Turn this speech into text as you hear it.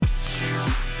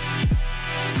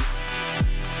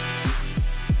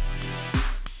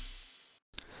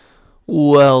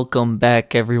Welcome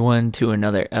back, everyone, to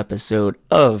another episode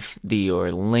of the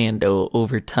Orlando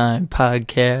Overtime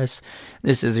Podcast.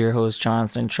 This is your host,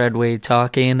 Jonathan Treadway,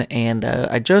 talking, and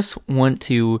I just want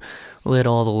to let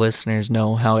all the listeners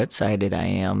know how excited I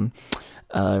am.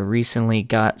 Recently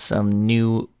got some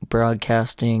new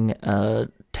broadcasting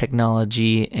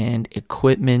technology and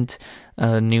equipment,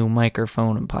 a new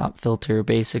microphone and pop filter,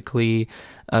 basically,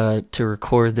 to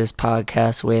record this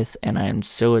podcast with, and I'm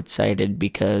so excited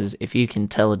because if you can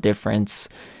tell a difference,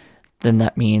 then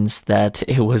that means that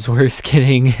it was worth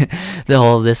getting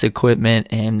all this equipment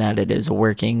and that it is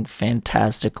working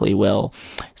fantastically well.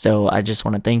 So I just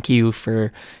want to thank you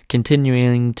for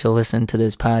continuing to listen to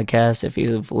this podcast if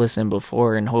you've listened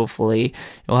before, and hopefully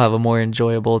you'll have a more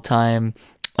enjoyable time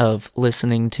of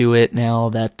listening to it now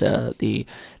that the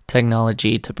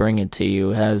technology to bring it to you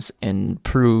has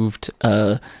improved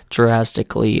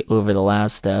drastically over the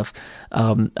last stuff.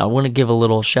 I want to give a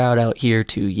little shout out here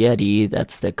to Yeti.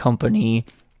 That's the company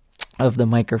of the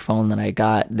microphone that I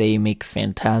got. They make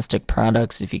fantastic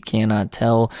products. If you cannot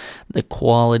tell, the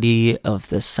quality of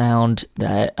the sound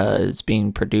that is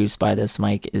being produced by this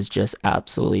mic is just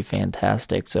absolutely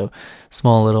fantastic. So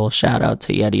small little shout out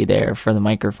to Yeti there for the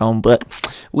microphone. But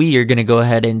we are going to go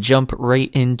ahead and jump right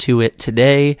into it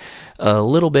today. A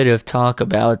little bit of talk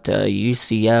about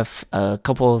UCF. A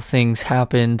couple of things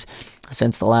happened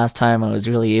since the last time I was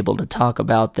really able to talk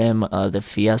about them. The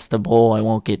Fiesta Bowl, I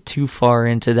won't get too far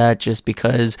into that just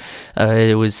because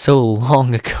it was so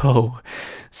long ago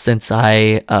since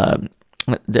the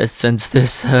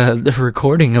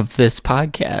recording of this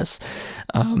podcast,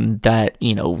 that,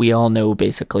 we all know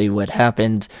basically what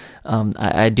happened.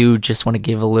 I do just want to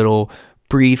give a little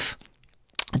brief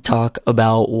talk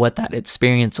about what that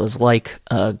experience was like,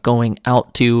 going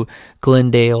out to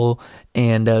Glendale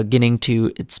and getting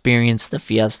to experience the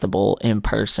Fiesta Bowl in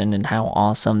person and how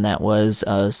awesome that was,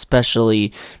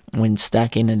 especially when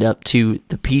stacking it up to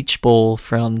the Peach Bowl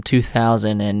from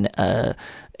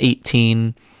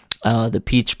 2018. The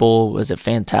Peach Bowl was a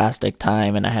fantastic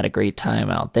time, and I had a great time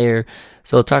out there.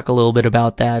 So I'll talk a little bit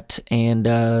about that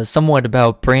and somewhat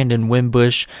about Brandon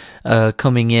Wimbush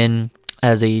coming in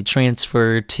as a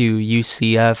transfer to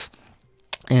UCF,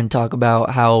 and talk about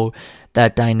how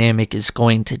that dynamic is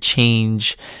going to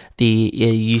change the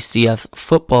UCF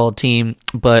football team.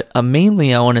 But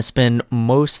mainly I want to spend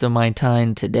most of my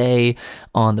time today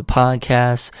on the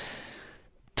podcast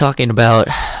talking about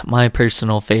my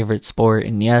personal favorite sport,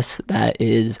 and yes, that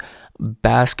is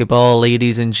basketball,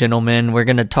 ladies and gentlemen. We're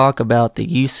going to talk about the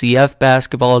UCF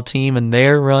basketball team and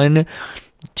their run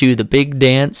to the big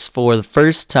dance for the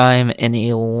first time in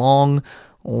a long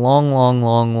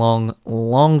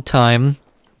time.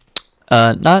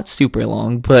 Not super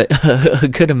long, but a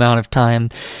good amount of time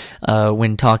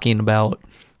when talking about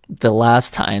the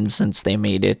last time since they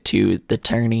made it to the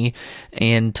tourney,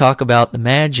 and talk about the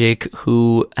Magic,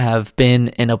 who have been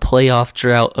in a playoff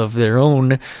drought of their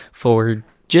own for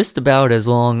just about as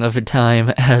long of a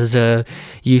time as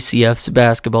UCF's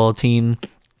basketball team.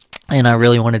 And I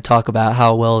really want to talk about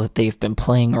how well that they've been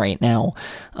playing right now.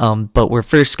 But we're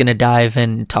first going to dive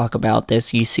in and talk about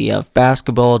this UCF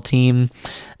basketball team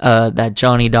that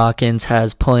Johnny Dawkins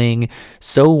has playing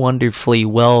so wonderfully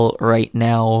well right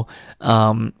now.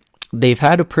 They've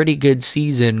had a pretty good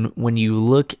season when you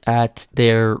look at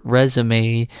their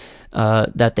resume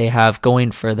that they have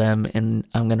going for them. And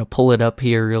I'm going to pull it up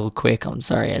here real quick. I'm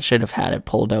sorry, I should have had it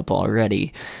pulled up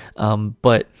already.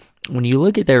 But when you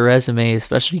look at their resume,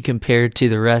 especially compared to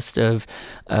the rest of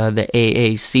the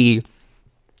AAC,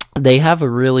 they have a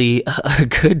really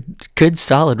good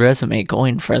solid resume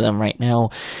going for them right now,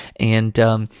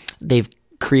 and they've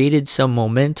created some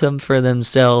momentum for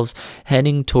themselves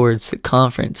heading towards the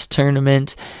conference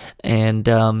tournament. And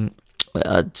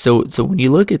so when you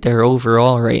look at their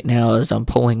overall right now, as I'm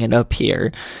pulling it up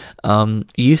here,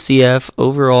 UCF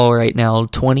overall right now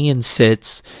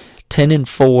 20-6.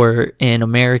 10-4 in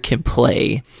American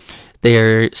play.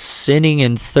 They're sitting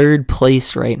in third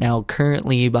place right now,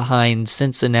 currently behind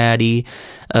Cincinnati,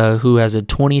 who has a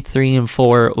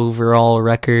 23-4 overall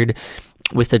record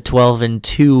with a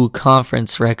 12-2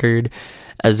 conference record,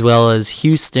 as well as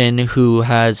Houston, who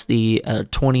has the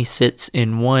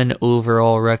 26-1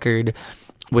 overall record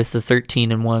with the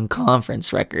 13-1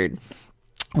 conference record.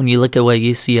 When you look at what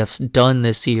UCF's done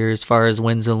this year as far as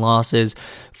wins and losses,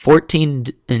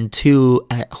 14-2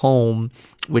 at home,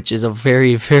 which is a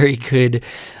very, very good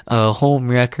home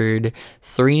record.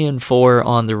 3-4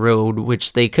 on the road,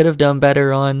 which they could have done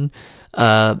better on.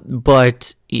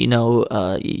 But,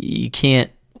 you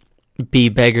can't be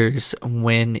beggars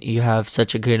when you have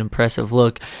such a good, impressive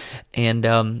look.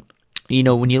 And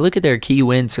when you look at their key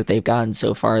wins that they've gotten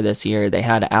so far this year, they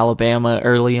had Alabama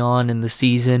early on in the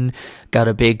season, got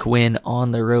a big win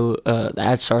on the road,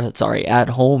 at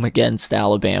home against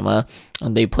Alabama,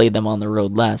 and they played them on the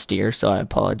road last year, so I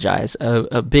apologize.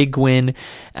 A big win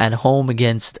at home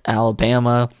against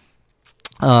Alabama.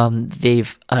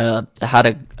 They've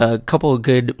had a couple of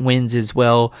good wins as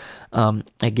well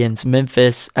against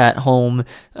Memphis at home.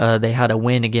 They had a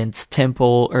win against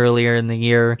Temple earlier in the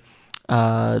year.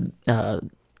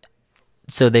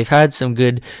 So they've had some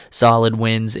good, solid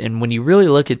wins. And when you really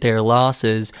look at their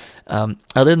losses,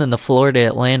 other than the Florida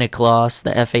Atlantic loss,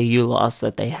 the FAU loss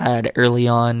that they had early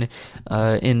on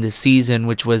in the season,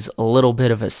 which was a little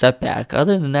bit of a setback,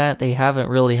 other than that, they haven't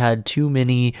really had too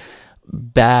many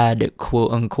bad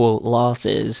quote-unquote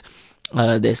losses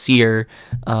this year.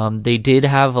 They did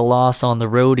have a loss on the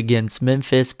road against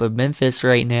Memphis, but Memphis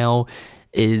right now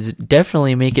is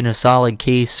definitely making a solid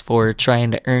case for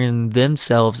trying to earn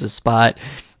themselves a spot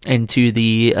into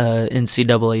the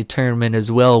NCAA tournament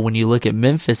as well. When you look at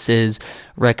Memphis's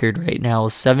record right now,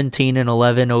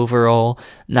 17-11 overall,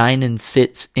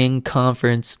 9-6 in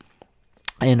conference,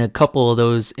 and a couple of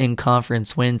those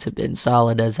in-conference wins have been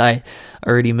solid. As I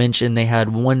already mentioned, they had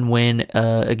one win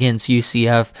against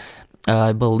UCF.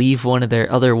 I believe one of their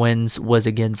other wins was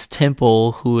against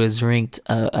Temple, who is ranked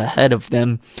ahead of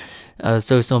them.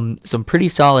 So some pretty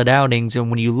solid outings.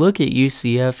 And when you look at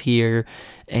UCF here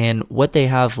and what they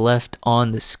have left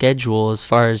on the schedule as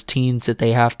far as teams that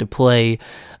they have to play,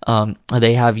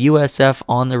 they have USF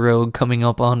on the road coming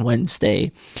up on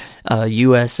Wednesday.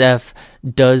 USF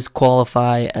does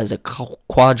qualify as a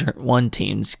quadrant 1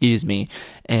 team,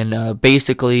 and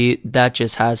basically that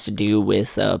just has to do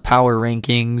with power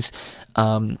rankings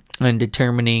and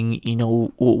determining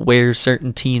where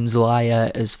certain teams lie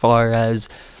at as far as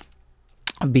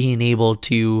being able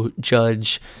to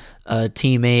judge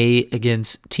Team A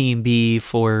against Team B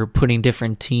for putting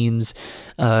different teams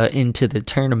into the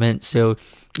tournament. So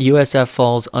USF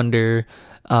falls under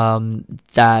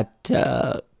that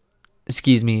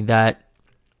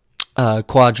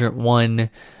quadrant 1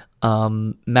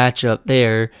 matchup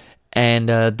there. And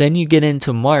then you get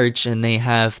into March, and they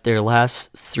have their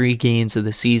last 3 games of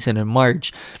the season in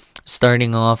March,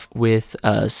 starting off with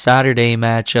a Saturday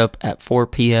matchup at 4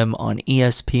 p.m. on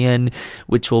ESPN,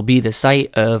 which will be the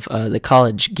site of the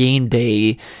College Game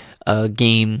Day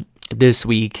game this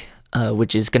week,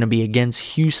 which is going to be against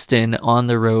Houston on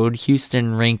the road.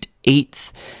 Houston ranked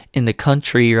 8th in the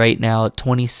country right now at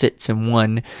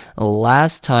 26-1. The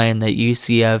last time that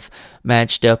UCF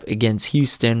matched up against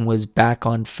Houston was back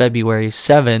on February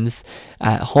 7th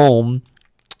at home.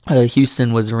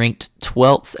 Houston was ranked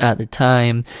 12th at the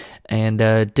time, and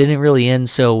didn't really end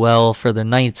so well for the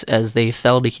Knights as they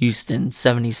fell to Houston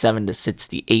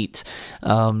 77-68.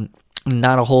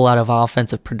 Not a whole lot of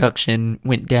offensive production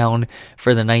went down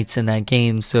for the Knights in that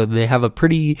game, so they have a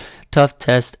pretty tough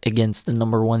test against the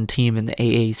number 1 team in the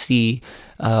AAC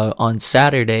on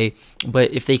Saturday. But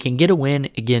if they can get a win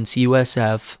against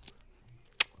USF,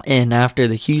 and after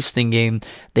the Houston game,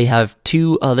 they have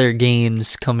 2 other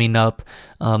games coming up.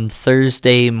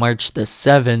 Thursday, March the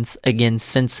 7th against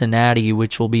Cincinnati,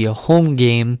 which will be a home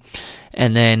game.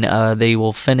 And then they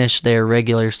will finish their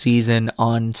regular season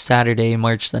on Saturday,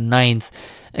 March the 9th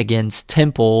against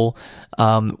Temple,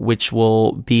 which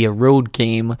will be a road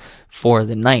game for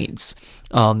the Knights.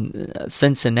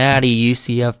 Cincinnati,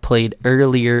 UCF played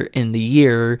earlier in the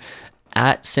year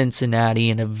at Cincinnati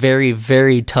in a very,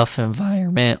 very tough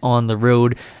environment on the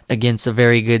road against a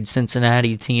very good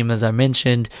Cincinnati team. As I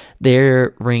mentioned,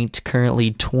 they're ranked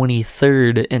currently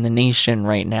 23rd in the nation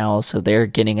right now, so they're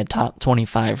getting a top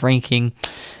 25 ranking.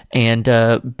 And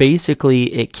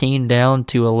basically it came down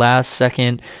to a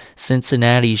last-second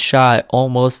Cincinnati shot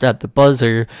almost at the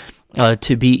buzzer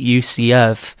to beat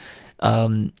UCF.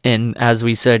 And as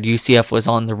we said, UCF was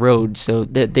on the road, so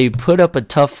they put up a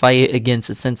tough fight against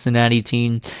a Cincinnati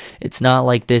team. It's not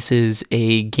like this is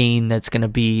a game that's going to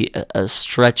be a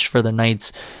stretch for the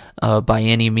Knights by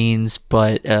any means,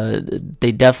 but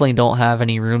they definitely don't have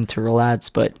any room to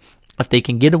relax. But if they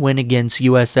can get a win against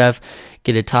USF,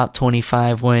 get a top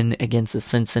 25 win against the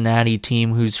Cincinnati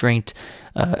team who's ranked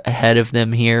ahead of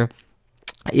them here,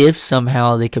 if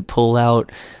somehow they could pull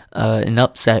out an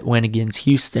upset win against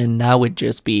Houston, that would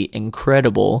just be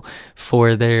incredible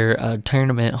for their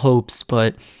tournament hopes.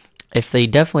 But if they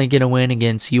definitely get a win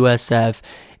against USF,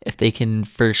 if they can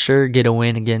for sure get a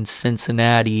win against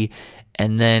Cincinnati,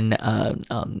 and then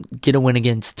get a win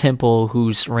against Temple,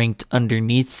 who's ranked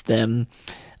underneath them,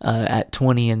 at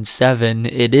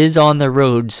 20-7. It is on the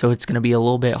road, so it's going to be a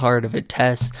little bit hard of a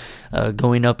test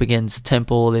going up against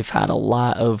Temple. They've had a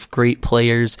lot of great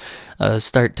players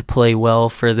start to play well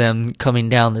for them coming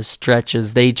down the stretch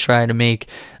as they try to make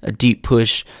a deep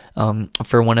push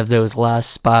for one of those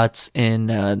last spots in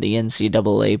the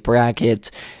NCAA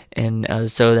bracket. And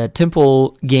so that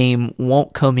Temple game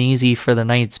won't come easy for the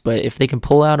Knights, but if they can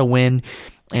pull out a win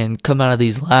and come out of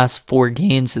these last 4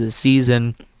 games of the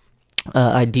season,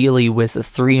 ideally with a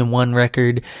 3-1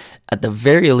 record, at the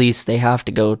very least they have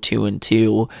to go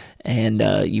 2-2,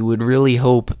 and you would really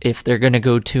hope if they're going to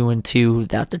go 2-2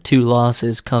 that the 2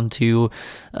 losses come to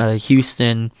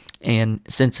Houston and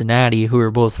Cincinnati, who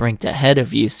are both ranked ahead of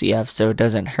UCF, so it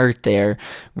doesn't hurt their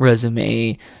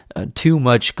resume too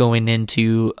much going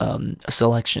into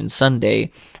Selection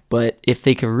Sunday. But if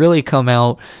they can really come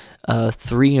out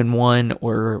 3-1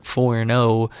 or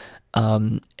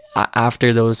 4-0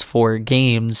 after those 4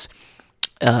 games,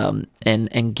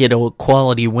 and get a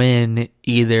quality win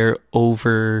either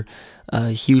over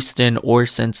Houston or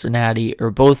Cincinnati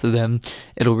or both of them,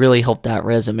 it'll really help that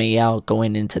resume out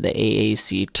going into the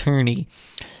AAC tourney.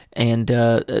 And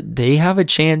they have a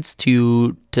chance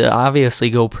to obviously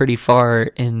go pretty far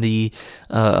in the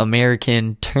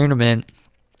American tournament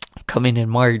coming in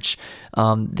March.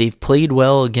 They've played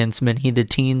well against many of the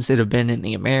teams that have been in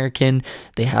the American.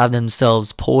 They have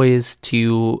themselves poised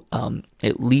to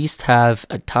at least have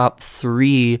a top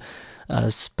 3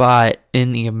 spot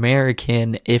in the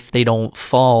American if they don't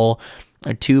fall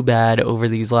too bad over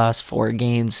these last 4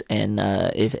 games. And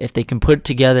if they can put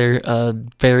together a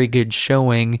very good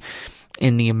showing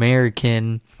in the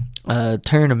American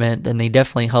tournament, then they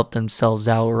definitely help themselves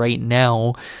out right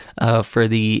now for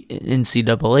the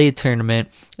NCAA tournament.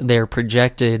 They're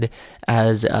projected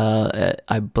as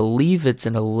I believe it's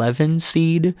an 11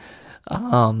 seed,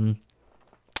 and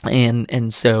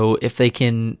so if they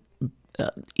can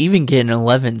even get an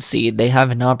 11 seed, they have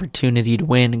an opportunity to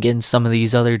win against some of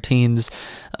these other teams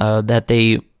that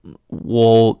they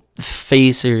will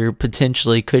face or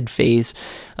potentially could face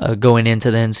going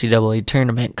into the NCAA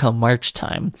tournament come March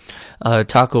time.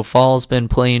 Taco Fall's been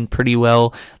playing pretty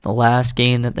well. The last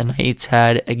game that the Knights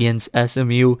had against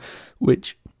SMU,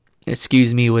 which,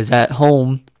 was at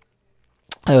home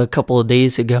a couple of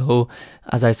days ago,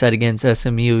 as I said, against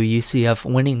SMU, UCF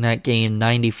winning that game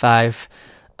 95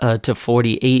 to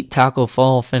 48. Taco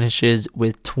Fall finishes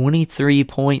with 23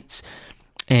 points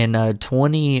and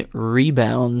 20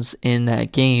 rebounds in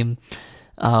that game.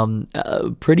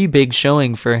 Pretty big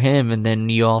showing for him. And then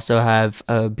you also have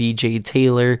BJ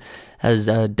Taylor has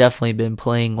definitely been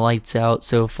playing lights out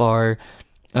so far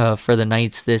for the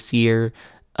Knights this year.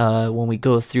 When we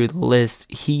go through the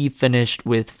list, he finished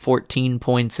with 14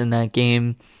 points in that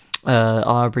game.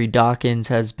 Aubrey Dawkins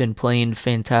has been playing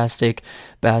fantastic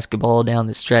basketball down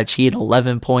the stretch. He had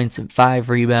 11 points and 5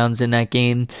 rebounds in that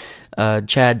game.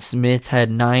 Chad Smith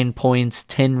had 9 points,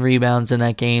 10 rebounds in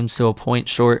that game, so a point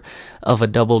short of a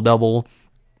double-double.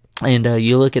 And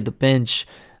you look at the bench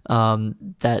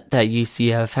that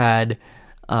UCF had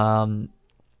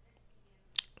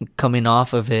coming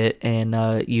off of it, and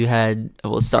you had,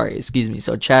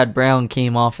 so Chad Brown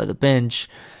came off of the bench.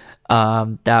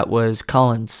 That was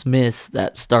Colin Smith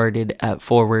that started at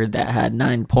forward that had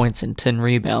 9 points and 10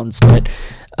 rebounds. But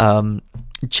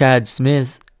Chad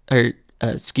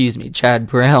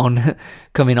Brown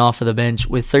coming off of the bench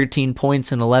with 13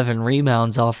 points and 11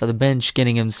 rebounds off of the bench,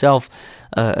 getting himself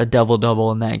a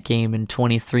double-double in that game in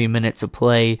 23 minutes of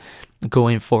play,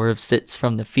 going 4 of 6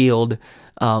 from the field.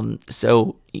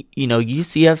 So,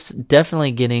 UCF's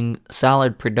definitely getting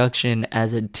solid production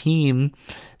as a team.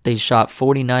 They shot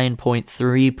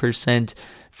 49.3%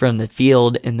 from the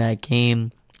field in that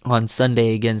game on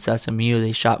Sunday against SMU.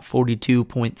 They shot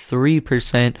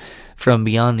 42.3% from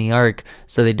beyond the arc.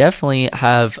 So they definitely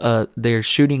have their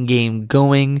shooting game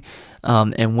going.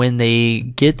 And when they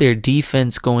get their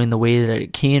defense going the way that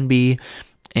it can be,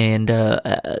 and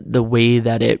the way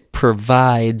that it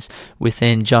provides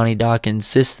within Johnny Dawkins'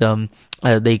 system,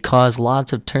 they cause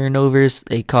lots of turnovers,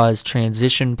 they cause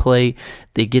transition play,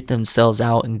 they get themselves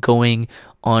out and going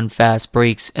on fast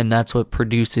breaks, and that's what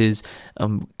produces a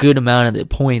good amount of the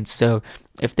points. So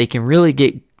if they can really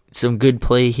get some good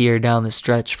play here down the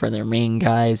stretch for their main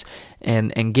guys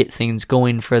and get things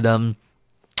going for them,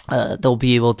 they'll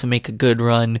be able to make a good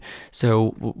run.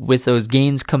 So with those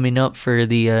games coming up for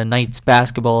the Knights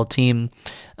basketball team,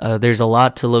 there's a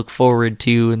lot to look forward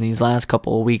to in these last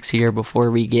couple of weeks here before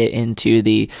we get into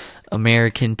the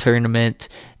American tournament,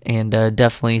 and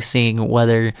definitely seeing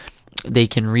whether they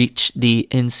can reach the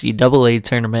NCAA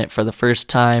tournament for the first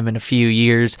time in a few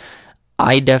years.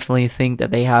 I definitely think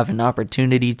that they have an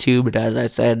opportunity to, but as I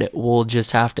said, we'll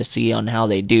just have to see on how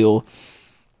they do.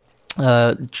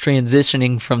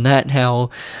 Transitioning from that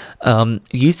now,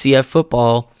 UCF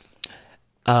football,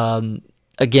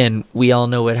 again, we all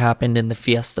know what happened in the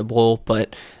Fiesta Bowl,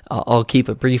 but I'll keep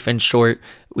it brief and short.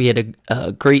 We had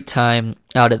a great time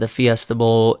out of the Fiesta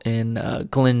Bowl in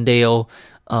Glendale.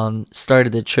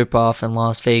 Started the trip off in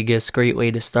Las Vegas. Great way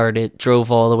to start it.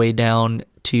 Drove all the way down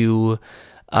to,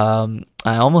 I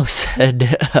almost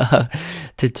said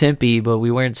to Tempe, but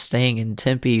we weren't staying in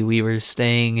Tempe. We were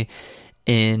staying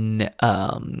in,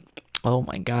 oh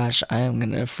my gosh, I am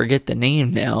going to forget the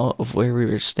name now of where we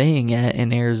were staying at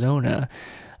in Arizona.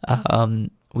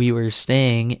 We were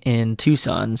staying in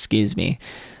Tucson,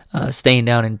 staying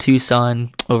down in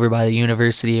Tucson over by the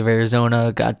University of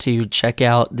Arizona. Got to check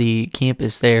out the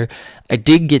campus there. I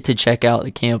did get to check out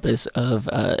the campus of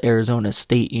Arizona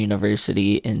State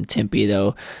University in Tempe,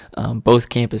 though. Both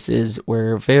campuses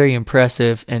were very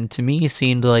impressive, and to me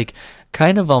seemed like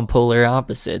kind of on polar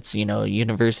opposites.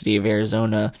 University of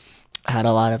Arizona had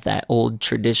a lot of that old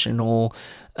traditional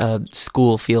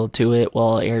school feel to it,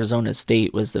 while Arizona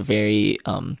State was the very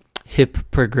hip,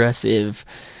 progressive,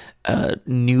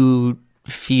 new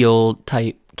feel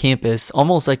type campus,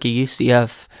 almost like a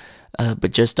UCF,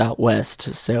 but just out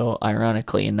west. So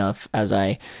ironically enough, as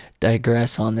I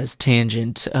digress on this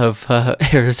tangent of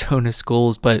Arizona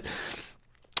schools, but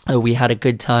we had a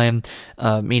good time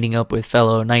meeting up with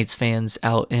fellow Knights fans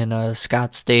out in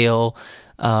Scottsdale,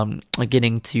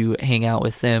 getting to hang out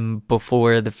with them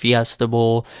before the Fiesta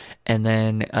Bowl, and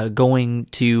then going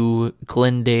to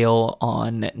Glendale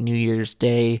on New Year's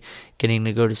Day, getting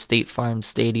to go to State Farm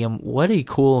Stadium. What a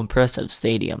cool, impressive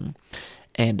stadium.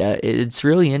 And it's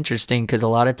really interesting because a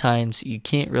lot of times you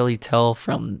can't really tell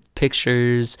from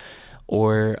pictures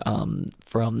or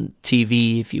from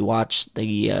TV if you watch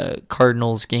the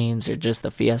Cardinals games or just the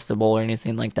Fiesta Bowl or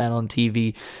anything like that on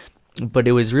TV. But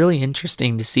it was really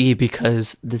interesting to see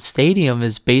because the stadium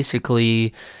is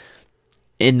basically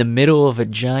in the middle of a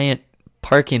giant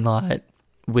parking lot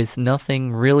with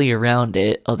nothing really around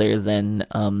it other than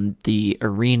the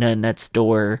arena next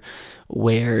door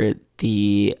where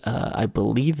the, I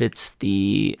believe it's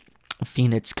the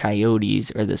Phoenix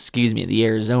Coyotes, or the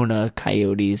Arizona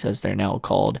Coyotes as they're now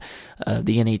called,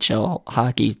 the NHL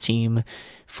hockey team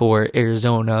for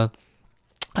Arizona.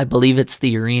 I believe it's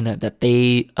the arena that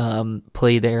they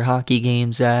play their hockey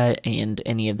games at, and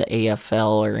any of the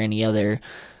AFL or any other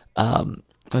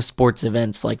sports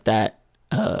events like that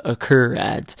occur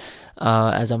at.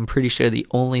 As I'm pretty sure the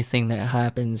only thing that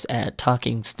happens at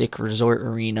Talking Stick Resort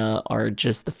Arena are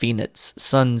just the Phoenix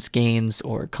Suns games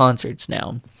or concerts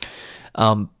now.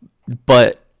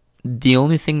 But the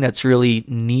only thing that's really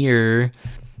near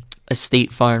a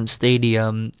State Farm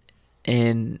Stadium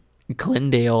in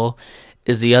Glendale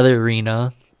is the other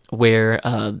arena where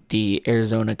the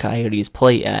Arizona Coyotes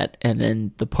play at, and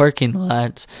then the parking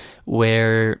lot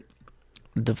where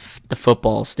the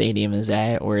football stadium is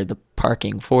at, or the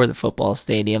parking for the football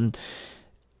stadium.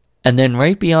 And then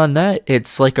right beyond that,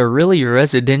 it's like a really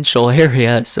residential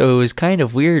area, so it was kind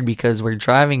of weird because we're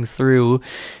driving through,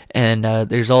 and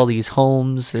there's all these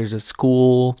homes, there's a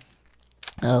school,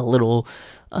 a little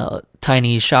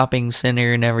tiny shopping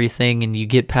center and everything, and you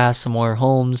get past some more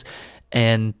homes,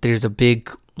 and there's a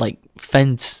big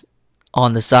fence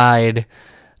on the side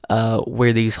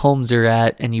where these homes are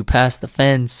at, and you pass the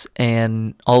fence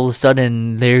and all of a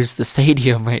sudden there's the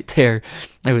stadium right there.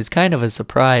 It was kind of a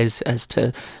surprise as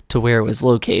to where it was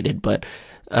located, but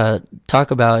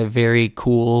talk about a very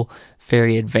cool,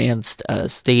 very advanced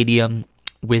stadium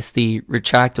with the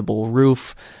retractable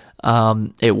roof.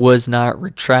 It was not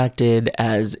retracted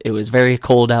as it was very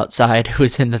cold outside. It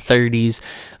was in the 30s,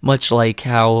 much like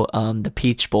how the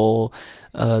Peach Bowl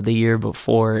the year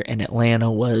before in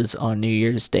Atlanta was on New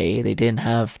Year's Day. They didn't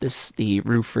have the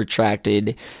roof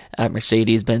retracted at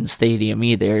Mercedes-Benz Stadium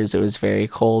either, as it was very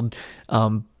cold.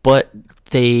 But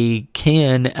they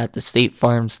can, at the State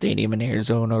Farm Stadium in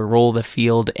Arizona, roll the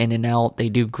field in and out. They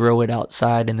do grow it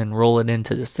outside and then roll it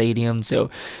into the stadium.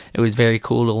 So it was very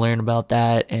cool to learn about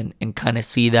that and kind of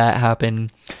see that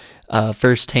happen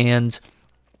firsthand,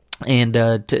 and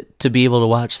to be able to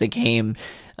watch the game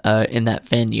in that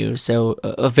venue. So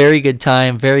a very good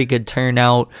time, very good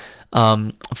turnout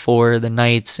for the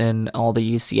Knights and all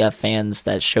the UCF fans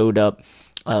that showed up.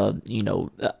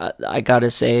 I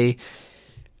gotta say,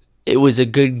 it was a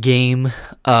good game.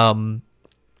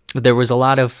 There was a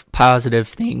lot of positive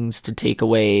things to take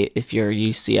away if you're a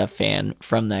UCF fan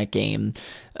from that game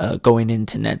going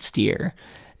into next year.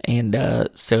 And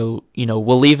so,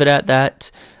 we'll leave it at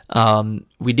that.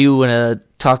 We do want to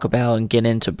talk about and get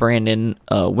into Brandon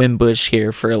Wimbush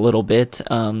here for a little bit.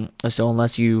 So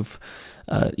unless you've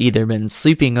either been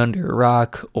sleeping under a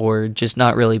rock or just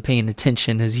not really paying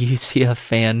attention as a UCF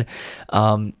fan,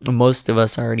 most of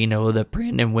us already know that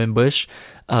Brandon Wimbush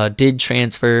did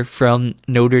transfer from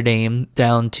Notre Dame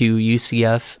down to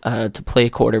UCF to play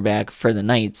quarterback for the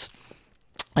Knights.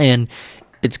 And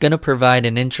it's going to provide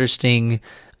an interesting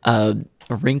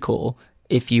wrinkle,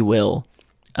 if you will,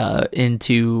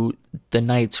 into the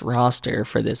Knights roster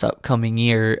for this upcoming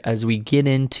year as we get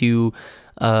into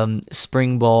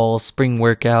spring ball, spring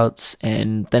workouts,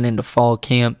 and then into fall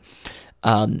camp.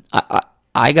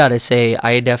 I gotta say,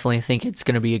 I definitely think it's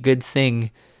going to be a good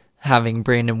thing having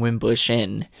Brandon Wimbush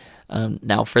in.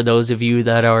 Now, for those of you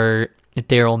that are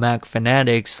Darriel Mack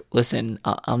fanatics, listen,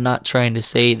 I'm not trying to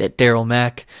say that Darriel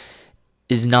Mack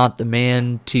is not the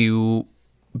man to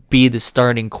be the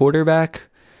starting quarterback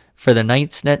for the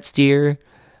Knights next year.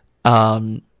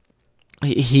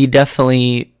 He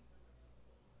definitely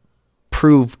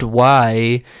proved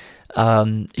why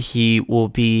he will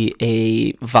be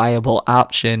a viable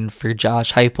option for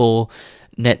Josh Heupel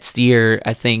next year.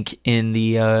 I think in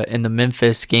the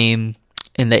Memphis game,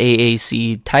 in the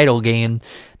AAC title game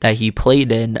that he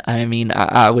played in, I mean,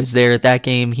 I was there at that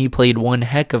game. He played one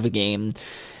heck of a game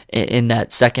in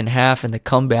that second half and the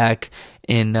comeback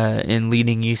in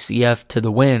leading UCF to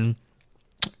the win.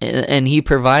 And he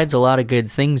provides a lot of good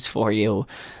things for you.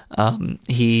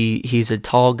 He's a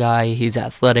tall guy. He's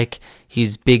athletic.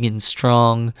 He's big and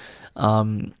strong.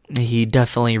 He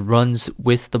definitely runs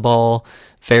with the ball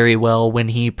very well when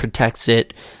he protects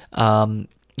it.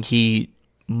 He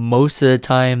most of the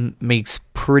time makes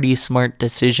pretty smart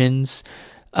decisions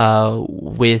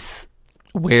with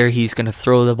where he's going to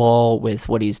throw the ball, with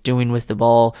what he's doing with the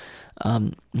ball.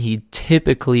 He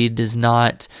typically does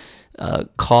not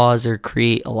cause or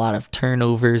create a lot of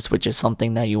turnovers, which is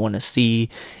something that you want to see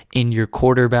in your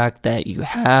quarterback that you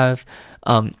have.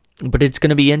 But it's going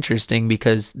to be interesting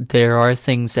because there are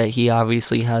things that he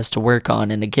obviously has to work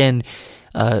on. And again,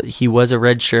 he was a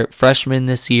redshirt freshman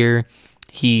this year.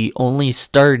 He only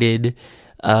started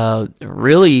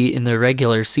really in the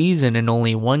regular season in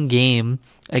only one game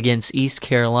against East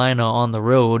Carolina on the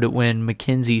road when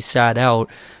McKenzie sat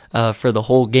out for the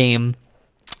whole game.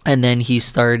 And then he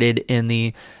started in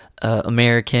the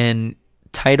American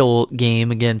title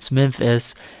game against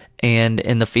Memphis and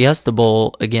in the Fiesta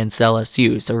Bowl against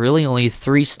LSU. So really only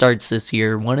 3 starts this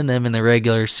year, one of them in the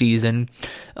regular season,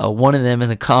 one of them in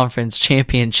the conference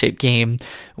championship game,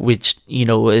 which, you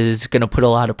know, is going to put a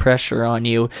lot of pressure on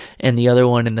you, and the other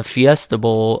one in the Fiesta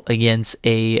Bowl against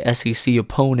a SEC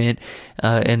opponent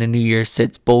in a New Year's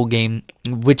Six bowl game,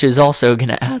 which is also going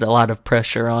to add a lot of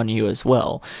pressure on you as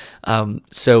well.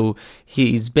 So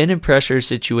he's been in pressure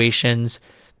situations,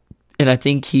 and I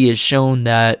think he has shown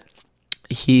that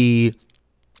he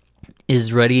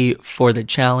is ready for the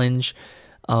challenge,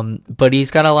 but he's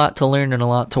got a lot to learn and a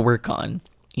lot to work on,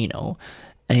 you know.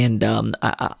 And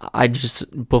I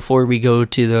just, before we go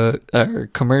to the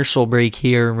commercial break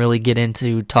here and really get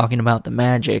into talking about the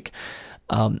Magic,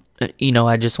 you know,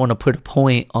 I just want to put a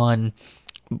point on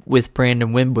with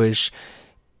Brandon Wimbush.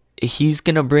 He's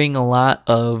going to bring a lot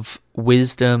of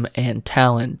wisdom and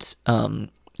talent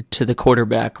to the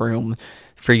quarterback room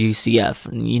for UCF.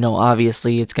 And, you know,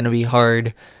 obviously it's going to be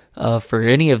hard for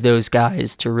any of those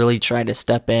guys to really try to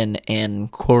step in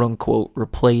and quote-unquote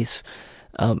replace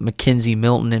McKenzie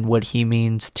Milton and what he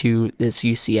means to this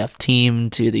UCF team,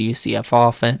 to the UCF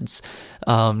offense,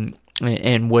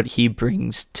 and what he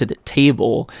brings to the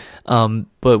table.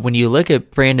 But when you look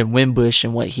at Brandon Wimbush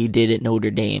and what he did at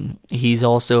Notre Dame, he's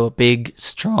also a big,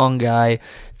 strong guy,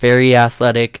 very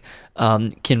athletic,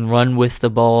 can run with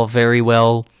the ball very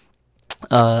well,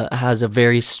 has a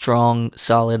very strong,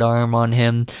 solid arm on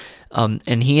him,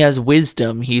 and he has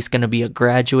wisdom. He's going to be a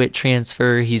graduate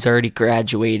transfer. He's already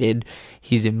graduated.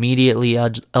 He's immediately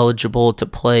eligible to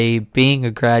play, being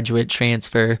a graduate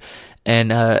transfer.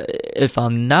 And if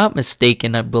I'm not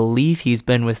mistaken, I believe he's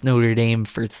been with Notre Dame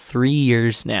for 3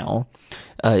 years now.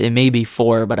 It may be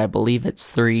 4, but I believe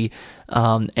it's 3.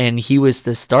 And he was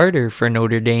the starter for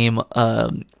Notre Dame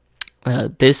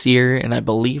this year, and I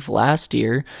believe last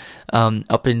year,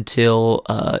 up until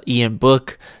Ian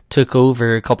Book took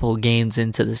over a couple of games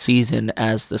into the season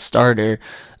as the starter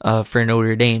for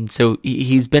Notre Dame. So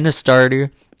he's been a starter.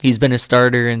 He's been a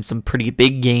starter in some pretty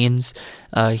big games.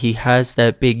 He has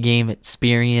that big game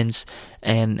experience,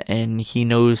 and he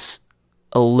knows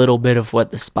a little bit of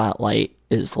what the spotlight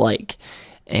is like.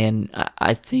 And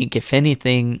I think, if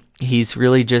anything, he's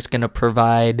really just going to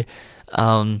provide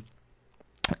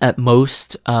at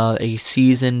most a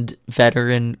seasoned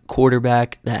veteran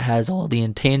quarterback that has all the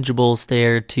intangibles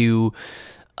there to,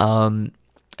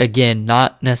 again,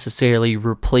 not necessarily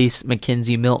replace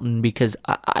McKenzie Milton, because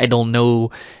I don't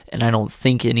know, and I don't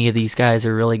think any of these guys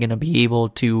are really going to be able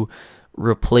to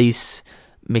replace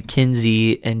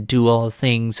McKenzie and do all the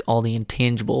things, all the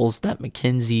intangibles that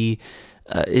McKenzie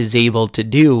is able to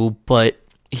do, but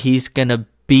he's going to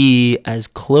be as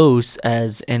close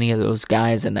as any of those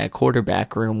guys in that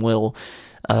quarterback room will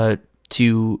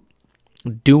to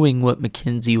doing what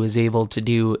McKenzie was able to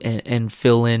do and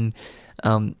fill in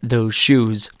those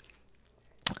shoes.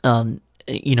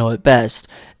 At best.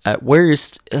 At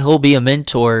worst, he'll be a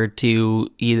mentor to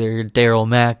either Darryl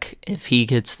Mack if he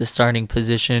gets the starting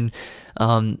position,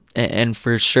 and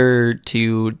for sure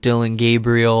to Dylan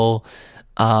Gabriel,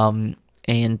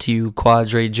 and to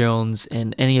Quadre Jones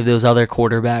and any of those other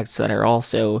quarterbacks that are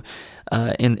also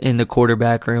in the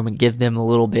quarterback room, and give them a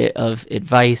little bit of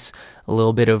advice, a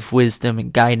little bit of wisdom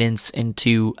and guidance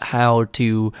into how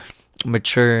to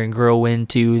mature and grow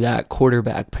into that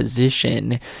quarterback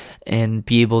position and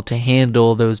be able to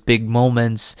handle those big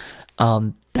moments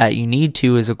that you need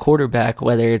to as a quarterback,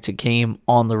 whether it's a game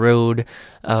on the road,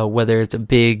 whether it's a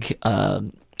big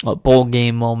a bowl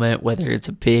game moment, whether it's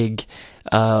a big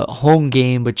home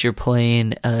game but you're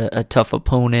playing a tough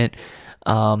opponent,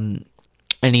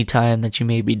 anytime that you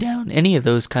may be down, any of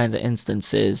those kinds of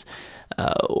instances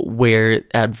where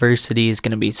adversity is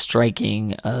going to be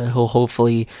striking, he'll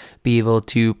hopefully be able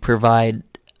to provide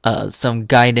some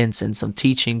guidance and some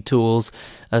teaching tools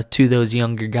to those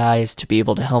younger guys to be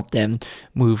able to help them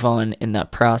move on in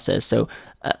that process. So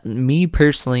me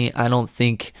personally, I don't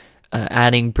think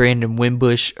adding Brandon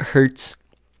Wimbush hurts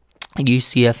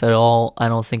UCF at all. I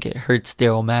don't think it hurts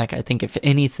Darryl Mack. I think if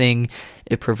anything,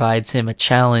 it provides him a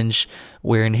challenge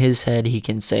where in his head he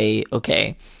can say,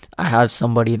 okay, I have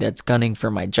somebody that's gunning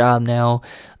for my job now,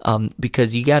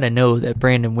 because you got to know that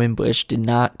Brandon Wimbush did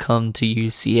not come to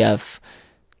UCF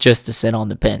just to sit on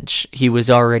the bench. He was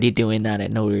already doing that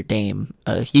at Notre Dame.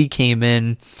 He came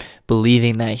in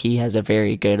believing that he has a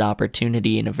very good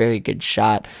opportunity and a very good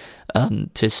shot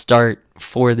to start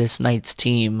for this Knights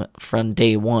team from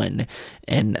day one.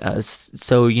 And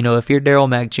so, if you're Darryl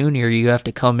Mack Jr., you have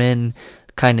to come in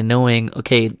kind of knowing,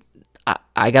 okay,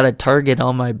 I got a target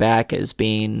on my back as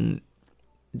being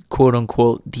quote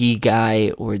unquote the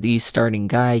guy or the starting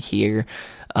guy here.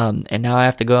 And now I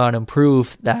have to go out and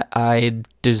prove that I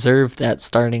deserve that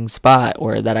starting spot,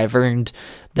 or that I've earned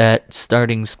that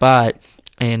starting spot.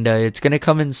 And it's going to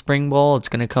come in spring ball. It's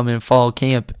going to come in fall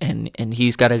camp. And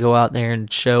he's got to go out there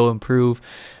and show and prove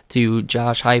to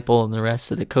Josh Heupel and the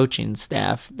rest of the coaching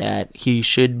staff that he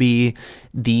should be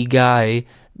the guy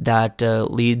that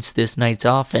leads this Knights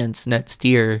offense next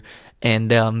year.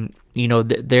 And,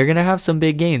 they're going to have some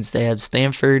big games. They have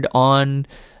Stanford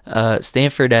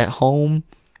at home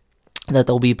that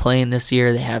they'll be playing this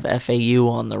year. They have FAU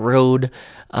on the road,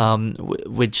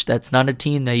 which that's not a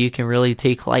team that you can really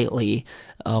take lightly.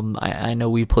 I know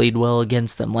we played well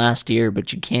against them last year,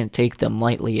 but you can't take them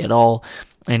lightly at all.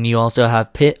 And you also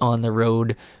have Pitt on the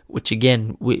road, which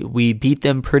again, we beat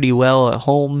them pretty well at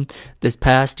home this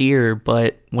past year,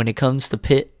 but when it comes to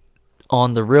Pitt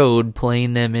on the road,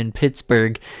 playing them in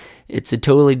Pittsburgh, it's a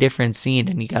totally different scene,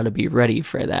 and you got to be ready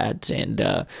for that.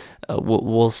 And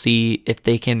we'll see if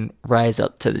they can rise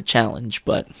up to the challenge.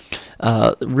 But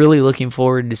really looking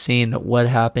forward to seeing what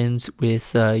happens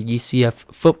with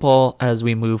UCF football as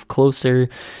we move closer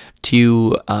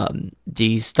to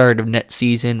the start of next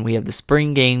season. We have the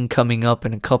spring game coming up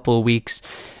in a couple of weeks,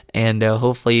 and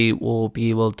hopefully we'll be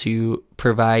able to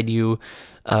provide you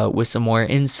with some more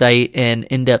insight and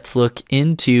in-depth look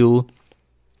into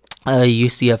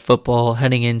UCF football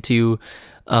heading into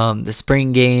the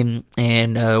spring game,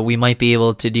 and we might be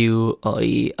able to do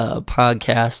a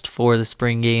podcast for the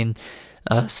spring game.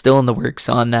 Still in the works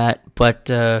on that,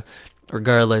 but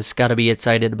regardless, got to be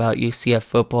excited about UCF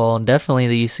football and definitely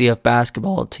the UCF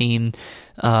basketball team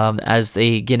as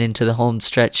they get into the home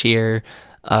stretch here,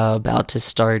 about to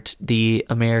start the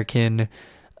American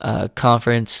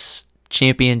Conference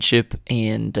Championship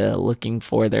and looking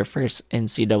for their first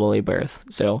NCAA berth.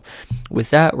 So with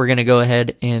that, we're going to go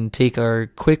ahead and take our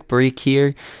quick break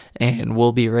here, and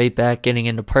we'll be right back getting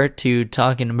into part 2,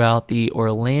 talking about the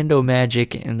Orlando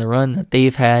Magic and the run that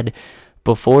they've had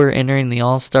before entering the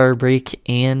All-Star break,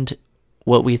 and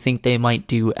what we think they might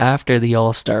do after the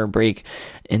All-Star break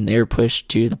in their push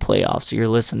to the playoffs. You're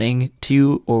listening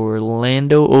to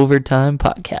Orlando Overtime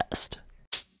Podcast.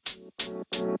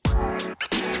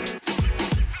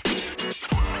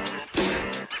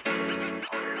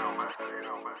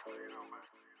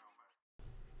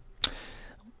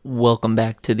 Welcome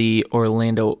back to the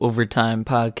Orlando Overtime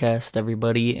Podcast,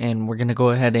 everybody, and we're going to go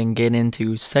ahead and get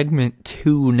into segment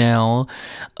 2 now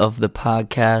of the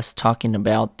podcast, talking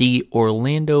about the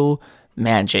Orlando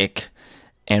Magic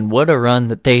and what a run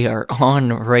that they are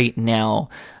on right now.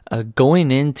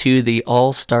 Going into the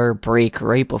All-Star break,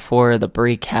 right before the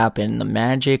break happened, the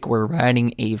Magic were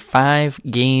riding a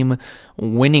 5-game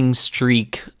winning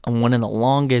streak, one of the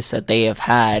longest that they have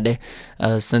had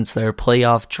since their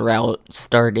playoff drought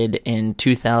started in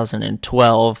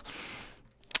 2012.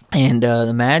 And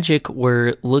the Magic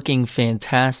were looking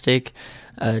fantastic.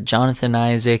 Jonathan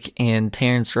Isaac and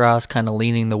Terrence Ross kind of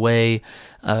leading the way,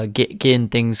 getting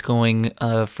things going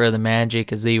for the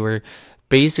Magic, as they were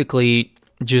basically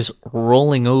just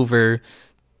rolling over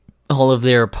all of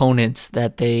their opponents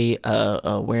that they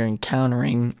were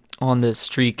encountering on this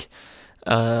streak,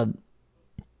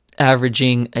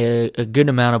 averaging a good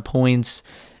amount of points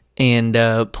and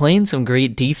playing some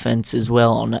great defense as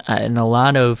well. And a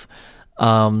lot of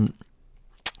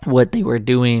what they were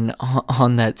doing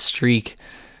on that streak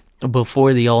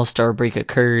before the All-Star break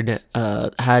occurred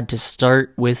had to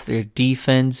start with their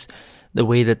defense, the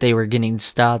way that they were getting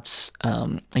stops,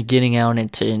 getting out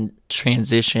into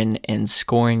transition and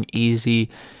scoring easy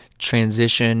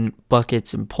transition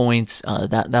buckets and points.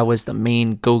 That was the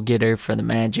main go-getter for the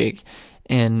Magic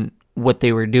and what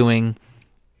they were doing.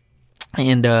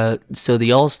 And so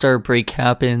the All-Star break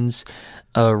happens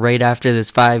right after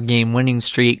this 5-game winning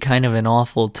streak, kind of an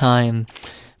awful time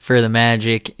for the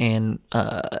Magic, and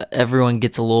everyone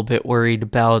gets a little bit worried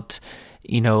about,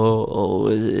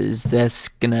 is this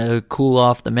going to cool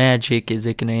off the Magic? Is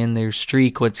it going to end their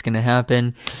streak? What's going to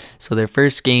happen? So their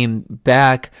first game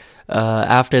back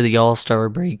after the All-Star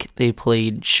break, they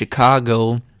played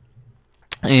Chicago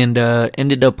and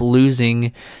ended up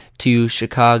losing to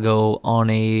Chicago on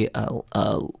a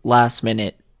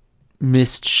last-minute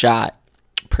missed shot,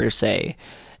 per se.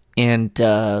 And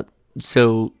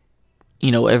so,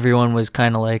 everyone was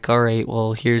kind of like, all right,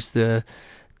 well, here's the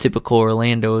typical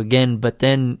Orlando again. But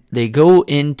then they go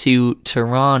into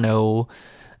Toronto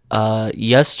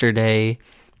yesterday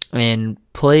and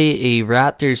play a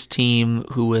Raptors team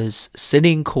who was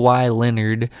sitting Kawhi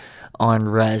Leonard on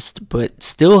rest, but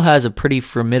still has a pretty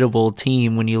formidable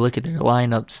team. When you look at their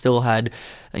lineup, still had,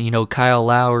 Kyle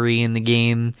Lowry in the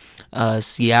game.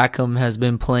 Siakam has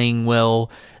been playing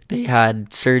well. They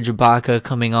had Serge Ibaka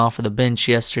coming off of the bench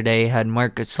yesterday, had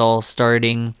Marc Gasol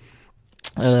starting.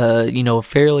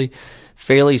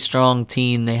 Fairly strong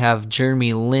team. They have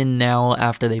Jeremy Lin now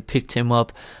after they picked him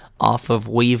up off of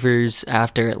waivers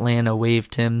after Atlanta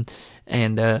waived him.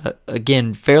 And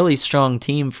again, fairly strong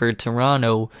team for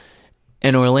Toronto.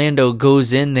 And Orlando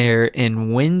goes in there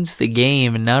and wins the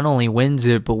game, and not only wins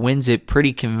it, but wins it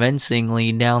pretty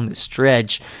convincingly down the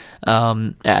stretch.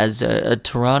 As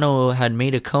Toronto had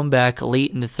made a comeback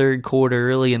late in the third quarter,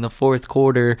 early in the fourth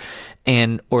quarter,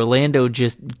 and Orlando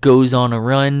just goes on a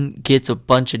run, gets a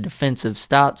bunch of defensive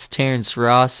stops. Terrence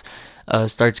Ross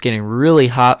starts getting really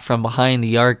hot from behind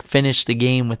the arc, finished the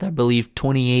game with, I believe,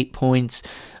 28 points,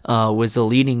 was the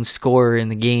leading scorer in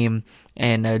the game,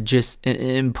 and just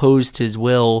imposed his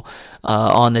will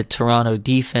on the Toronto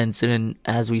defense. And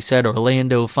as we said,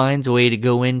 Orlando finds a way to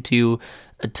go into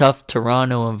a tough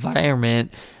Toronto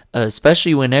environment,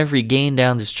 especially when every game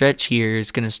down the stretch here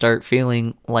is going to start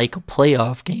feeling like a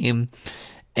playoff game,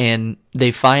 and they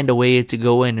find a way to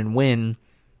go in and win.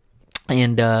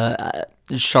 And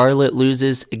Charlotte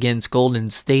loses against Golden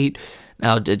State.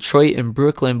 Now, Detroit and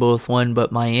Brooklyn both won,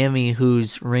 but Miami,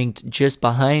 who's ranked just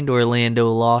behind Orlando,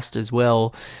 lost as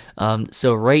well.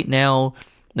 So right now,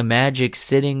 the Magic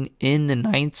sitting in the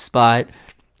 9th spot,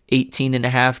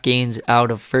 18.5 games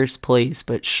out of first place.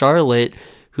 But Charlotte,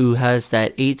 who has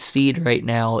that 8th seed right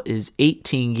now, is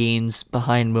 18 games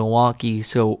behind Milwaukee.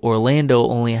 So Orlando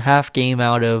only a half game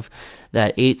out of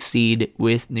that 8th seed,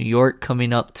 with New York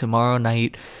coming up tomorrow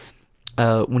night.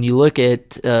 When you look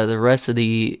at the rest of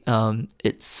the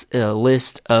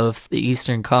list of the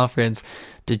Eastern Conference,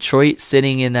 Detroit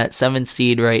sitting in that 7th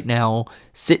seed right now,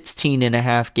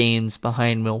 16.5 games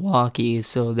behind Milwaukee,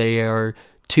 so they are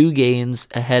 2 games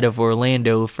ahead of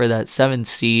Orlando for that 7th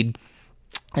seed,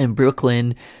 and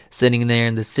Brooklyn sitting there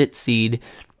in the 6th seed,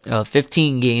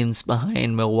 15 games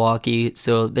behind Milwaukee,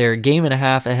 so they're a game and a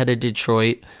half ahead of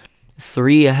Detroit,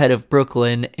 3 ahead of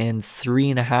Brooklyn, and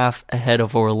 3.5 ahead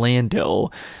of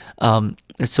Orlando.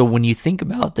 So when you think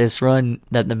about this run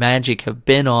that the Magic have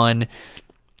been on,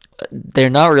 they're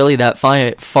not really that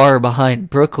far behind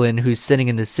Brooklyn, who's sitting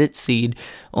in the 6th seed,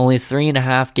 only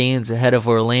 3.5 games ahead of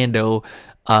Orlando.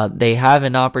 They have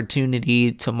an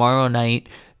opportunity tomorrow night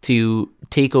to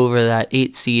take over that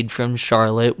 8 seed from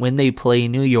Charlotte when they play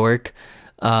New York.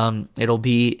 It'll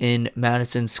be in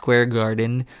Madison Square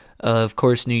Garden. Of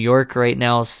course, New York right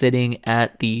now sitting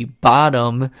at the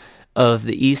bottom of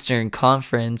the Eastern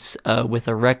Conference with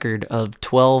a record of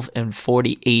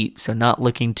 12-48, so not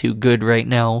looking too good right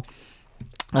now.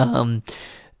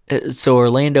 So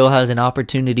Orlando has an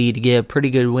opportunity to get a pretty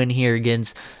good win here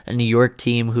against a New York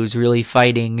team who's really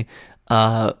fighting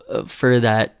for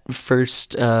that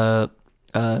first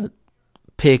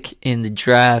pick in the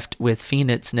draft with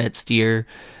Phoenix next year.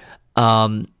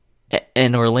 And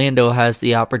Orlando has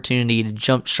the opportunity to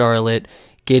jump Charlotte,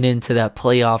 get into that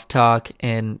playoff talk,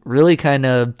 and really kind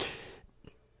of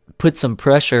put some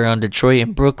pressure on Detroit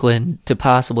and Brooklyn to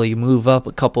possibly move up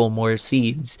a couple more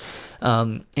seeds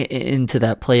into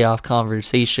that playoff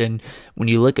conversation. When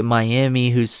you look at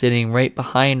Miami, who's sitting right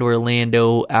behind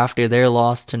Orlando after their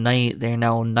loss tonight, they're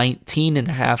now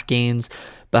 19.5 games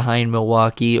behind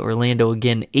Milwaukee. Orlando,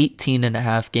 again,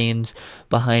 18.5 games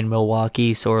behind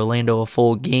Milwaukee, so Orlando a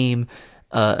full game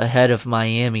ahead of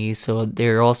Miami, so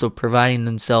they're also providing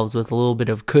themselves with a little bit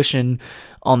of cushion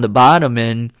on the bottom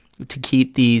end to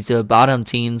keep these bottom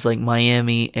teams like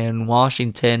Miami and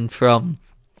Washington from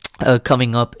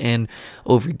coming up and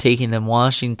overtaking them.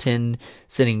 Washington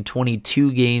sitting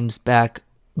 22 games back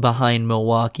behind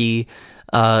Milwaukee.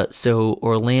 So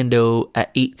Orlando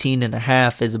at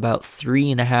 18.5 is about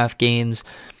 3.5 games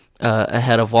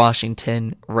ahead of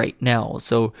Washington right now.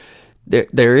 So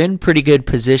they're in pretty good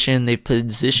position. They've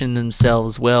positioned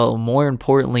themselves well. More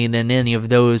importantly than any of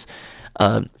those,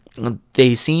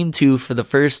 they seem to, for the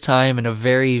first time in a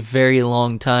very, very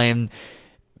long time,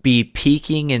 be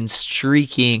peaking and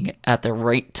streaking at the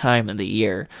right time of the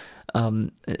year.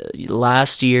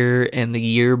 Last year and the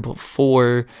year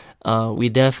before, we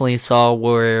definitely saw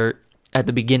where at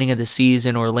the beginning of the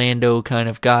season, Orlando kind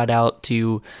of got out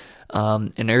to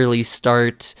an early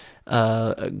start,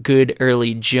 a good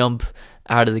early jump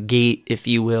out of the gate, if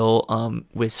you will,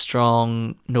 with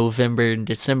strong November and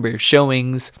December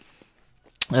showings.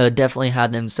 Definitely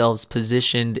had themselves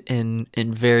positioned in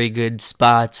very good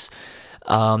spots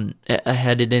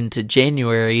headed into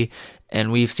January,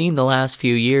 and we've seen the last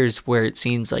few years where it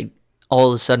seems like all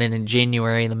of a sudden in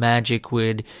January the Magic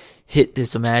would hit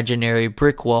this imaginary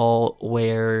brick wall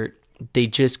where they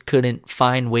just couldn't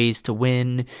find ways to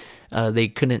win. They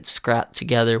couldn't scrap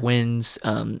together wins.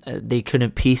 They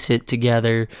couldn't piece it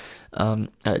together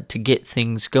to get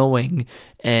things going,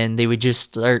 and they would just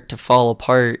start to fall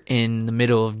apart in the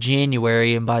middle of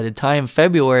January. And by the time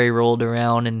February rolled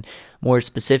around, and more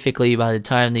specifically by the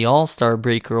time the All-Star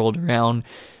break rolled around,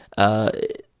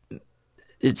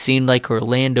 it seemed like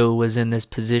Orlando was in this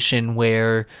position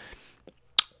where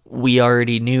we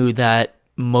already knew that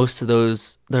most of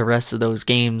the rest of those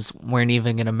games weren't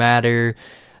even going to matter.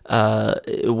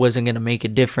 It wasn't going to make a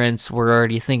difference. We're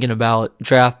already thinking about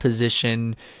draft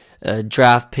position,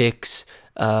 draft picks,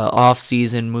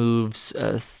 off-season moves,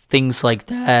 things like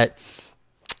that.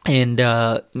 And,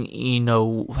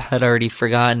 had already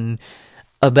forgotten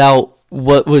about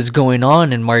what was going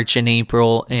on in March and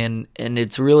April. And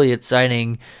it's really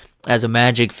exciting as a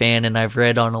Magic fan. And I've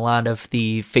read on a lot of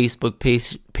the Facebook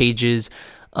pages,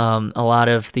 a lot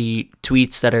of the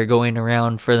tweets that are going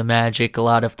around for the Magic, a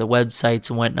lot of the websites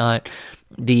and whatnot,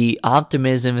 the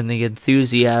optimism and the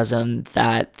enthusiasm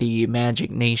that the Magic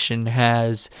Nation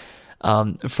has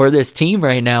for this team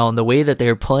right now, and the way that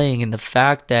they're playing, and the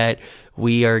fact that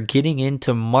we are getting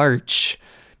into March,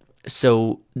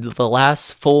 so the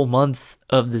last full month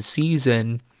of the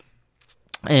season,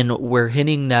 and we're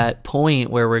hitting that point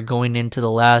where we're going into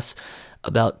the last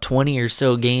about 20 or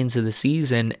so games of the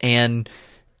season, and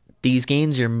these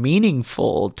games are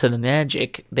meaningful to the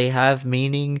Magic. They have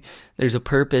meaning. There's a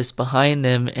purpose behind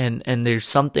them, and there's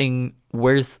something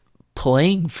worth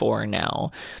playing for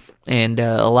now. And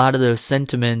a lot of those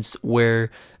sentiments were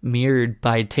mirrored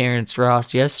by Terrence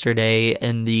Ross yesterday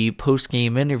in the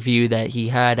post-game interview that he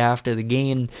had after the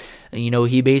game.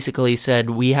 He basically said,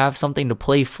 we have something to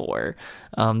play for.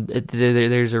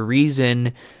 There's a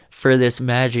reason for this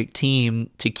Magic team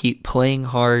to keep playing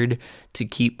hard, to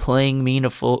keep playing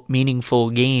meaningful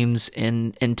games,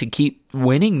 and to keep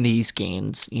winning these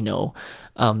games.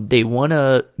 They want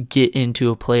to get into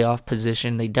a playoff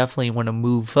position. They definitely want to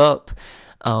move up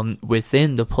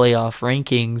within the playoff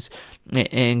rankings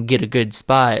and get a good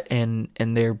spot, and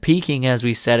they're peaking, as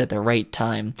we said, at the right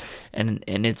time. And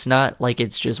it's not like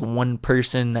it's just one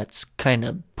person that's kind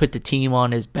of put the team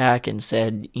on his back and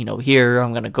said, here,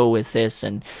 I'm going to go with this,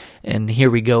 and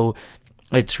here we go.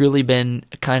 It's really been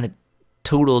a kind of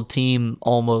total team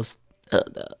almost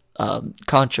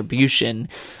contribution.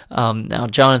 Now,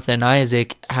 Jonathan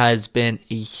Isaac has been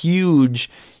a huge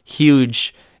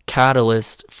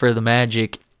catalyst for the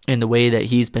Magic in the way that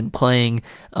he's been playing.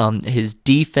 His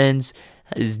defense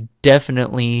has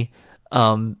definitely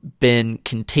been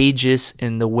contagious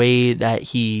in the way that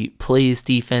he plays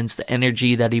defense, the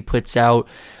energy that he puts out,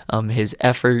 his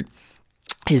effort,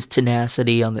 his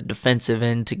tenacity on the defensive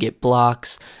end to get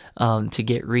blocks, to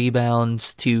get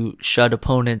rebounds, to shut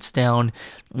opponents down.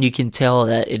 You can tell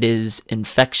that it is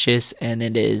infectious and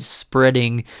it is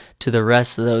spreading to the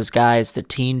rest of those guys. The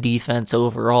team defense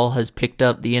overall has picked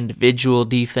up. The individual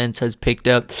defense has picked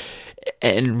up.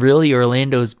 And really,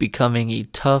 Orlando's becoming a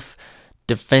tough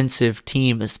defensive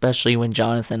team, especially when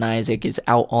Jonathan Isaac is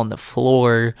out on the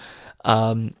floor,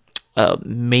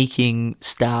 making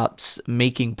stops,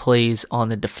 making plays on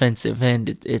the defensive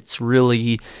end. It's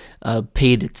really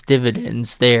paid its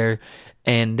dividends there,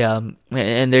 and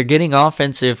they're getting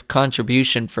offensive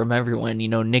contribution from everyone.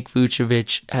 Nick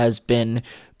Vucevic has been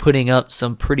putting up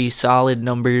some pretty solid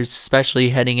numbers,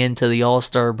 especially heading into the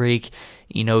All-Star break.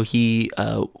 He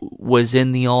was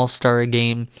in the All-Star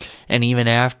game, and even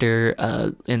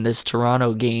after in this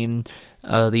Toronto game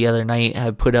the other night,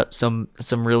 had put up some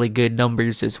really good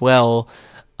numbers as well.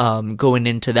 Going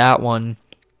into that one,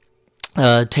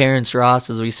 Terrence Ross,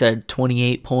 as we said,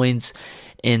 28 points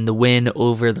in the win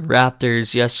over the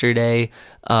Raptors yesterday.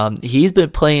 He's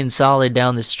been playing solid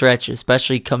down the stretch,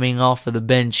 especially coming off of the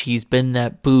bench. He's been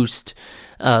that boost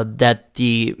that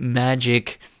the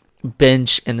Magic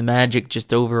bench and the Magic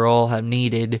just overall have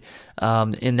needed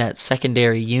in that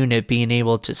secondary unit, being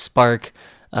able to spark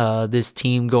this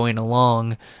team going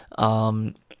along.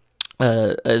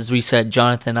 As we said,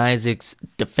 Jonathan Isaac's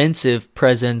defensive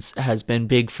presence has been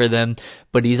big for them,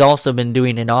 but he's also been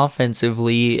doing it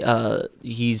offensively.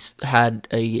 He's had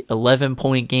a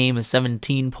 11-point game, a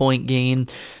 17-point game.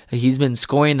 He's been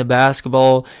scoring the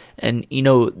basketball, and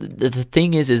the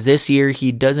thing is this year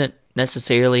he doesn't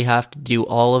necessarily have to do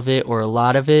all of it or a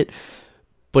lot of it,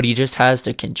 but he just has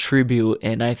to contribute,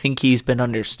 and I think he's been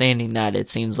understanding that. It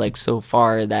seems like so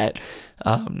far that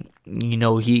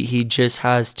he just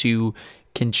has to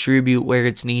contribute where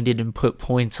it's needed and put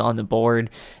points on the board.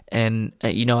 And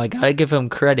I gotta give him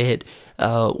credit.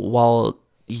 While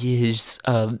his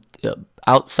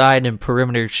outside and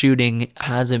perimeter shooting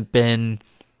hasn't been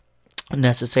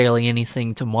necessarily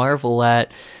anything to marvel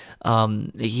at,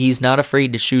 he's not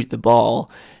afraid to shoot the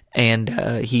ball, and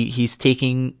he's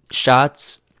taking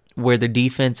shots where the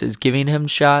defense is giving him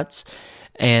shots,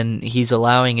 and he's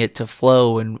allowing it to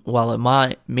flow. And while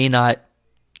it may not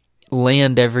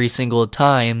land every single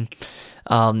time,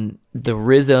 the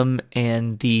rhythm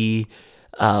and the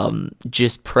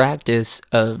just practice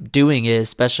of doing it,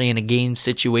 especially in a game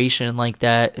situation like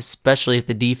that, especially if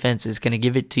the defense is going to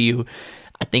give it to you,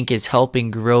 I think is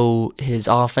helping grow his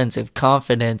offensive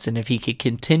confidence. And if he could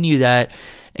continue that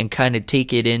and kind of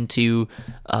take it into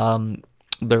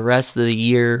the rest of the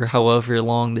year, however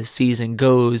long the season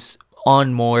goes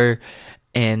on more,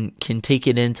 and can take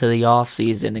it into the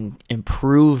offseason and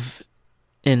improve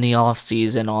in the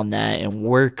offseason on that and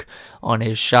work on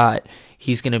his shot,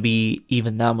 he's going to be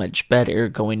even that much better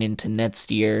going into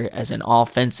next year as an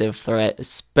offensive threat,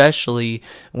 especially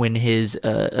when his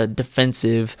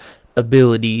defensive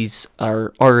abilities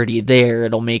are already there.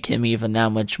 It'll make him even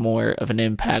that much more of an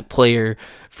impact player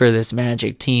for this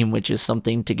Magic team, which is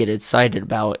something to get excited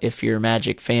about if you're a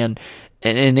Magic fan.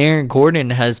 And Aaron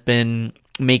Gordon has been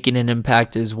making an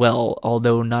impact as well,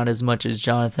 although not as much as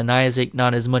Jonathan Isaac,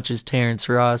 not as much as Terrence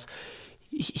Ross.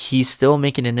 He's still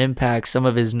making an impact. Some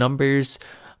of his numbers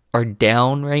are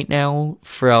down right now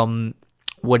from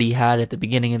what he had at the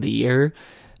beginning of the year,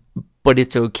 but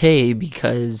it's okay,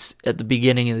 because at the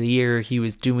beginning of the year he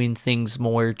was doing things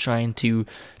more, trying to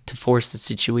force the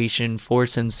situation,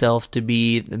 force himself to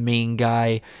be the main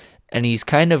guy. And he's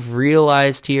kind of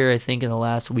realized here, I think in the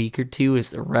last week or two,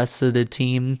 as the rest of the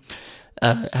team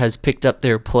has picked up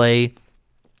their play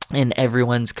and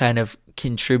everyone's kind of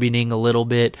contributing a little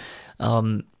bit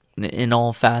in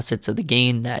all facets of the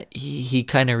game, that he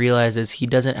kind of realizes he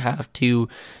doesn't have to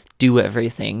do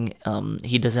everything.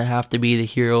 He doesn't have to be the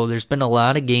hero. There's been a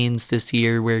lot of games this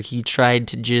year where he tried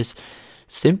to just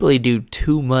simply do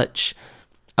too much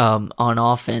on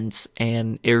offense,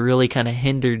 and it really kind of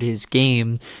hindered his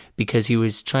game because he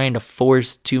was trying to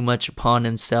force too much upon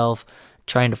himself,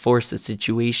 trying to force the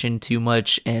situation too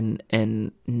much, and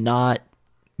not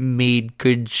made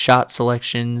good shot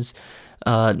selections,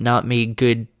 not made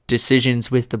good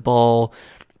decisions with the ball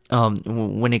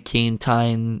when it came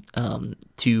time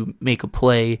to make a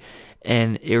play,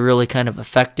 and it really kind of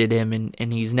affected him,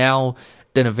 and he's now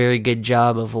done a very good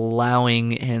job of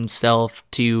allowing himself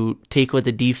to take what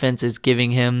the defense is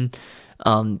giving him,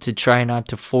 to try not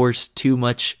to force too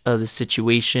much of the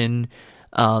situation,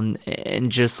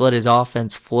 and just let his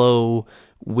offense flow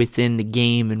within the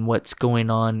game and what's going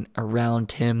on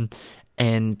around him,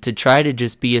 and to try to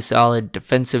just be a solid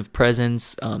defensive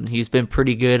presence. He's been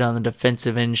pretty good on the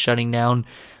defensive end, shutting down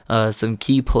some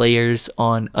key players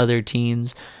on other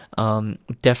teams.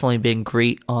 Definitely been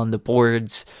great on the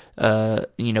boards,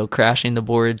 crashing the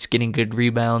boards, getting good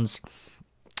rebounds,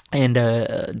 and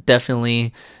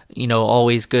definitely,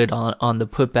 always good on the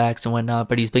putbacks and whatnot.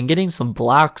 But he's been getting some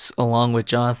blocks along with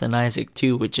Jonathan Isaac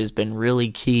too, which has been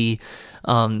really key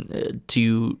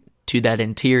to that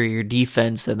interior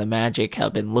defense that the Magic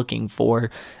have been looking for.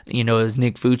 As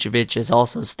Nick Vucevic has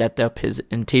also stepped up his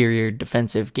interior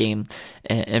defensive game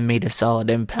and made a solid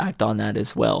impact on that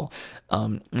as well.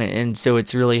 And so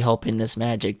it's really helping this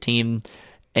Magic team.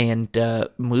 And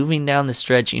moving down the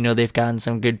stretch, they've gotten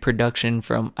some good production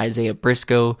from Isaiah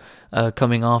Briscoe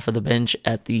coming off of the bench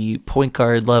at the point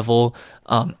guard level.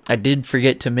 I did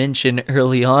forget to mention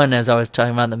early on, as I was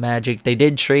talking about the Magic, they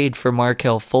did trade for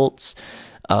Markelle Fultz,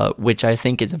 which I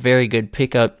think is a very good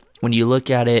pickup. When you look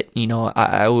at it,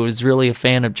 I was really a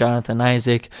fan of Jonathan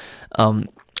Isaac,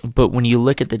 but when you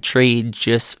look at the trade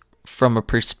just from a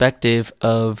perspective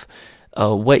of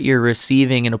what you're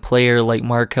receiving in a player like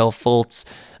Markelle Fultz,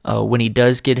 when he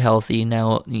does get healthy.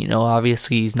 Now,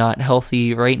 obviously he's not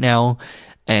healthy right now,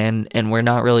 and we're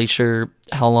not really sure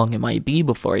how long it might be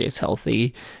before he is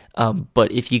healthy.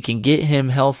 But if you can get him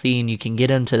healthy and you can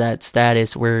get him to that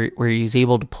status where he's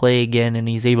able to play again and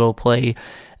he's able to play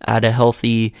at a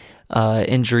healthy,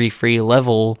 injury-free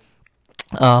level,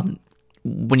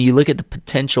 when you look at the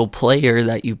potential player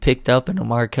that you picked up in a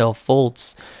Markelle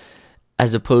Fultz,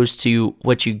 as opposed to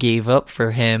what you gave up for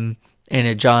him in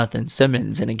a Jonathan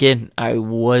Simmons. And again, I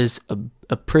was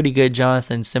a pretty good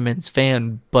Jonathan Simmons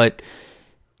fan, but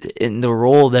in the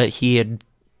role that he had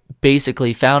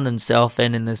basically found himself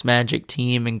in this Magic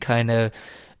team and kind of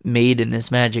made in this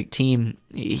Magic team,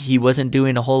 he wasn't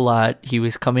doing a whole lot. He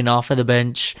was coming off of the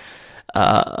bench,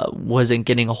 wasn't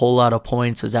getting a whole lot of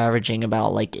points, was averaging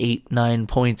about 8-9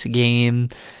 points a game.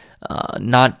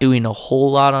 Not doing a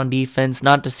whole lot on defense.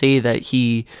 Not to say that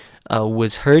he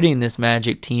was hurting this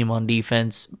Magic team on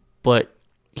defense, but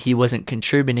he wasn't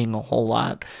contributing a whole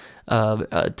lot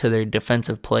to their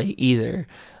defensive play either.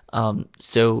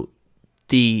 So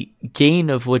the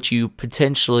gain of what you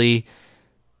potentially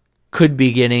could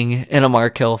be getting in a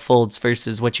Markelle Fultz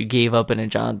versus what you gave up in a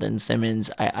Jonathan Simmons,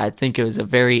 I think it was a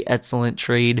very excellent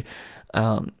trade.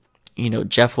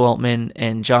 Jeff Weltman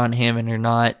and John Hammond are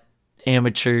not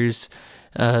amateurs.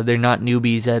 They're not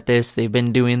newbies at this. They've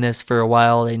been doing this for a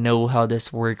while. They know how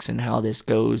this works and how this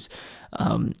goes.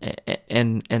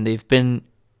 And they've been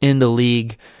in the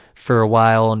league for a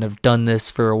while and have done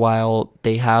this for a while.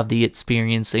 They have the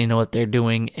experience. They know what they're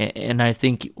doing. And I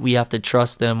think we have to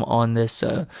trust them on this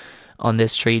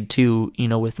trade too,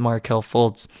 with Markelle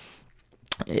Fultz.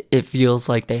 It feels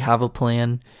like they have a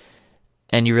plan,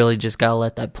 and you really just gotta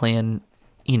let that plan,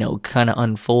 kind of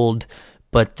unfold.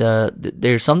 But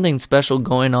there's something special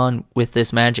going on with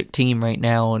this Magic team right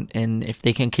now, and if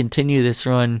they can continue this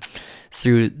run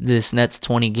through this next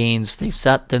 20 games, they've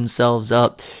set themselves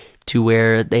up to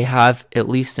where they have at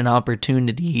least an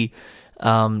opportunity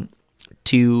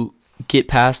to get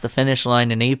past the finish line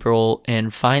in April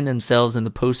and find themselves in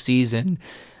the postseason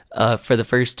for the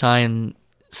first time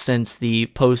since the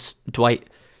post-Dwight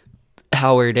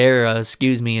Howard era,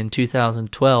 in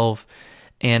 2012.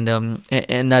 And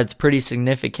that's pretty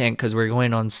significant because we're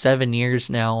going on 7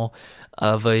 years now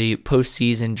of a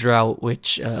postseason drought,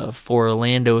 which for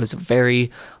Orlando is a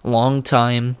very long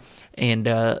time. And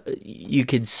you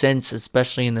could sense,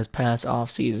 especially in this past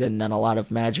offseason, that a lot of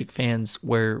Magic fans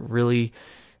were really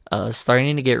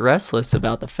starting to get restless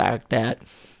about the fact that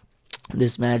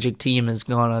this Magic team has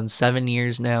gone on 7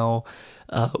 years now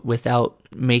without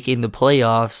making the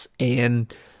playoffs,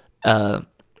 and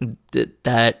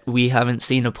that we haven't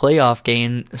seen a playoff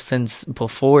game since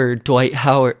before Dwight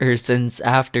Howard, or since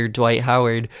after Dwight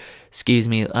Howard,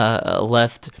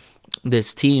 left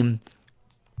this team.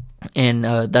 And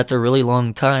that's a really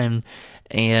long time.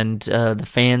 And the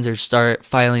fans are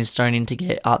finally starting to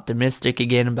get optimistic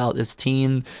again about this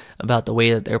team, about the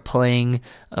way that they're playing,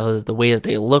 the way that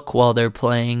they look while they're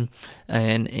playing.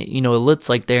 And, it looks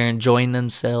like they're enjoying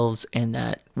themselves, and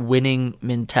that winning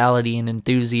mentality and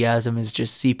enthusiasm is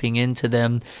just seeping into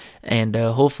them. And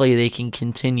hopefully they can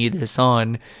continue this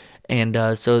on.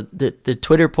 And so the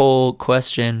Twitter poll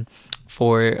question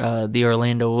for the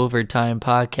Orlando Overtime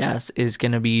podcast is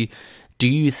going to be, do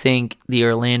you think the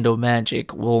Orlando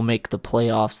Magic will make the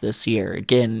playoffs this year?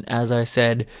 Again, as I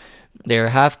said, they're a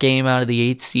half game out of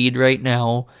the 8th seed right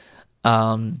now.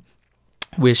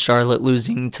 With Charlotte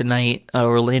losing tonight,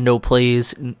 Orlando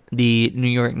plays the New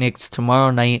York Knicks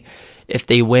tomorrow night. If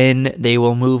they win, they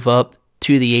will move up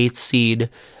to the 8th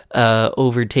seed,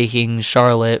 overtaking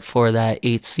Charlotte for that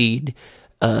 8th seed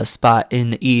spot in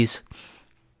the East.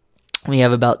 We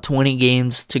have about 20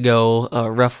 games to go,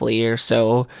 roughly or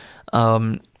so,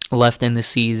 left in the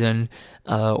season.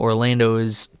 Orlando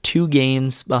is 2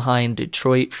 games behind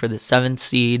Detroit for the 7th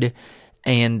seed,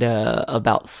 and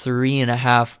about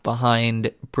 3.5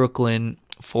 behind Brooklyn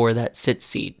for that 6th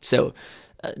seed. So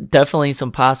definitely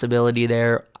some possibility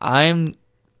there. I'm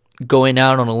going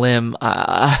out on a limb.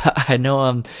 I know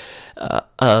I'm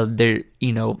there.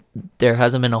 There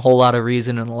hasn't been a whole lot of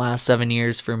reason in the last 7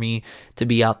 years for me to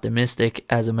be optimistic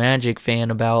as a Magic fan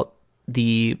about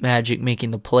the Magic making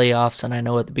the playoffs. And I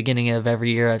know at the beginning of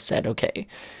every year I've said, okay,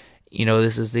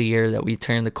 this is the year that we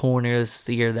turn the corner. This is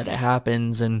the year that it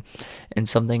happens, and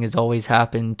something has always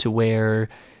happened to where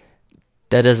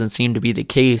that doesn't seem to be the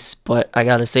case. But I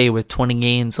gotta say, with 20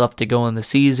 games left to go in the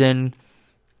season,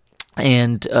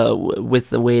 and with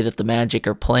the way that the Magic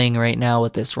are playing right now,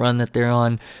 with this run that they're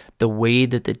on, the way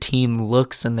that the team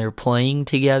looks and they're playing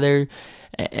together,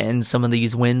 and some of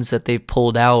these wins that they've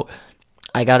pulled out,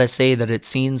 I gotta say that it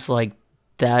seems like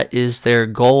that is their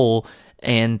goal.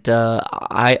 And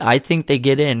I think they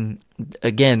get in.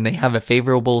 Again, they have a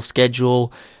favorable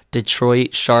schedule.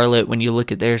 Detroit, Charlotte, when you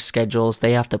look at their schedules,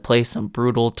 they have to play some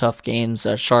brutal, tough games.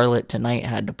 Charlotte tonight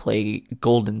had to play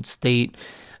Golden State.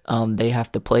 They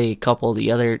have to play a couple of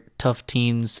the other tough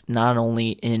teams, not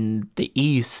only in the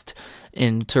East,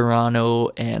 in Toronto,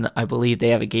 and I believe they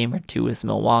have a game or 2 with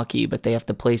Milwaukee, but they have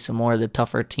to play some more of the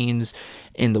tougher teams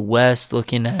in the West,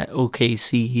 looking at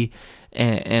OKC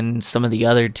and some of the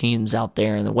other teams out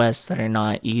there in the West that are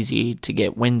not easy to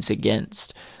get wins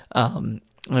against. And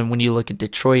when you look at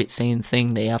Detroit, same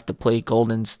thing. They have to play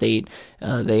Golden State.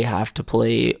 They have to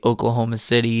play Oklahoma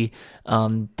City.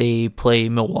 They play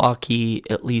Milwaukee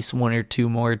at least 1 or 2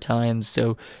 more times.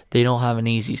 So they don't have an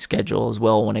easy schedule as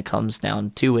well when it comes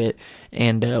down to it.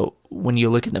 And when you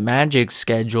look at the Magic's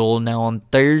schedule, now on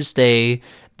Thursday,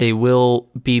 they will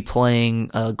be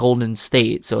playing Golden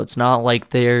State. So it's not like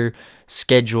their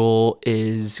schedule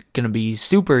is going to be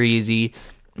super easy,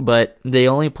 but they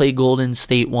only play Golden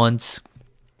State once.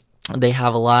 They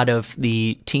have a lot of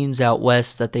the teams out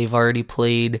west that they've already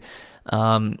played,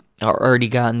 already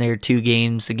gotten their 2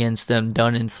 games against them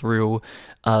done and through.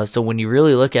 So when you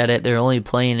really look at it, they're only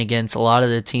playing against a lot of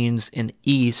the teams in the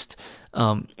East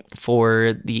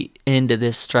for the end of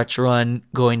this stretch run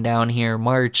going down here in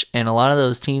March. And a lot of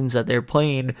those teams that they're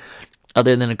playing,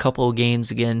 other than a couple of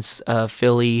games against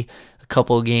Philly, a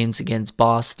couple of games against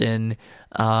Boston,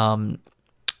 and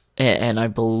I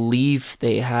believe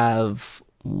they have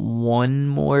 1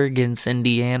 more against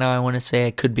Indiana, I want to say.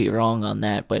 I could be wrong on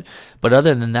that, but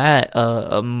other than that,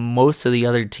 most of the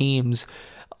other teams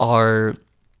are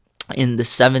in the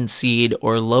 7th seed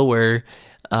or lower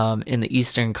in the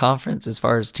Eastern Conference as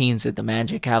far as teams that the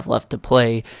Magic have left to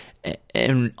play.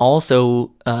 And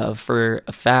also, for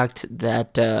a fact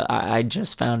that I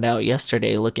just found out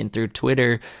yesterday looking through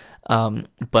Twitter,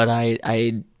 but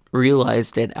I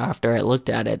realized it after I looked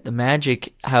at it, the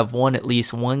Magic have won at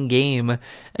least 1 game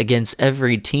against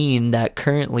every team that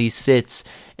currently sits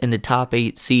in the top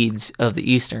 8 seeds of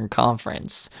the Eastern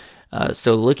Conference.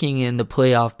 So looking in the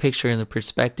playoff picture and the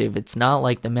perspective, it's not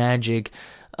like the Magic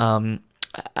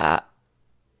have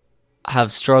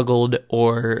struggled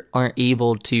or aren't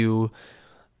able to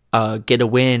get a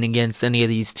win against any of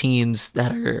these teams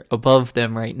that are above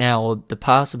them right now. The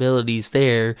possibilities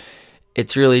there,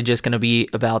 it's really just going to be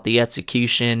about the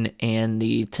execution and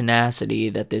the tenacity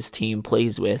that this team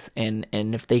plays with. And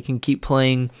if they can keep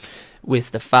playing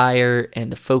with the fire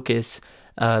and the focus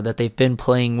that they've been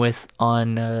playing with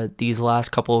on these last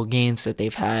couple of games that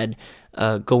they've had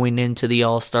going into the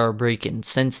All-Star break, and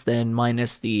since then,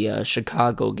 minus the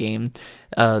Chicago game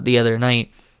the other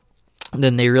night,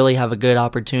 then they really have a good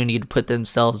opportunity to put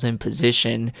themselves in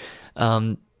position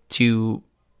to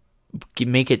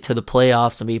make it to the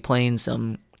playoffs and be playing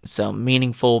some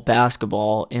meaningful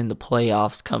basketball in the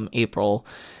playoffs come April,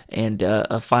 and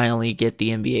finally get the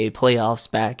NBA playoffs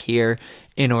back here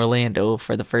in Orlando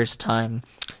for the first time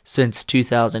since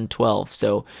 2012.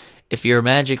 So if you're a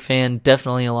Magic fan,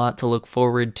 definitely a lot to look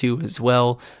forward to as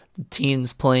well. The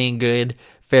team's playing good,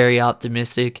 very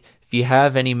optimistic. If you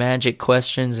have any Magic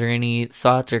questions or any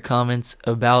thoughts or comments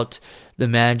about the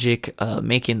Magic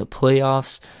making the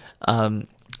playoffs,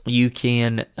 you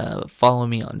can follow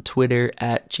me on Twitter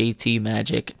at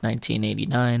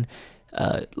JTMagic1989.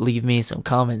 Leave me some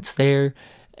comments there,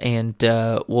 and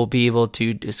we'll be able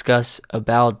to discuss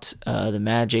about the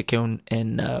Magic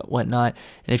and whatnot.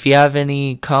 And if you have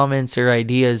any comments or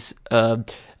ideas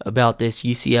about this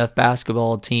UCF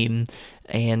basketball team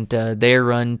and their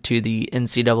run to the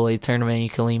NCAA tournament, you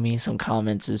can leave me some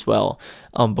comments as well.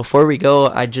 Before we go,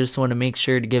 I just want to make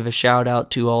sure to give a shout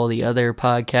out to all the other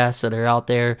podcasts that are out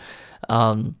there.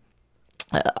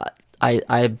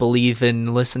 I believe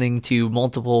in listening to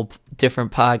multiple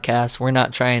different podcasts. We're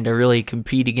not trying to really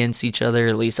compete against each other,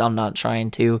 at least I'm not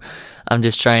trying to. I'm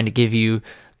just trying to give you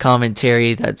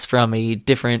commentary that's from a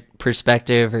different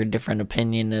perspective or different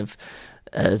opinion of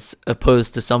as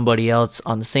opposed to somebody else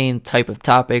on the same type of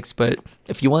topics. But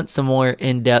if you want some more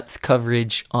in-depth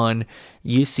coverage on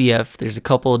UCF, there's a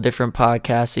couple of different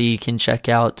podcasts that you can check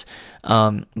out.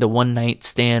 The One Night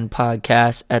Stand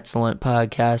podcast, excellent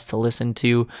podcast to listen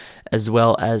to, as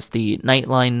well as the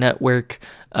Nightline Network,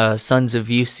 Sons of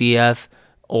UCF,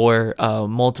 or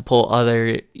multiple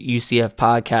other UCF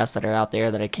podcasts that are out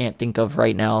there that I can't think of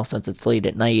right now since it's late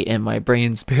at night and my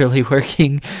brain's barely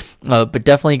working. But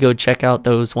definitely go check out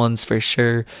those ones for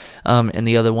sure. And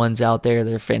the other ones out there,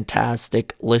 they're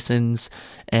fantastic listens,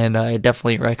 and I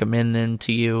definitely recommend them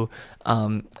to you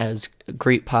as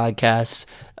great podcasts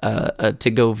to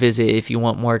go visit if you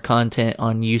want more content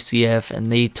on UCF. And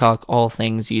they talk all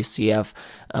things UCF.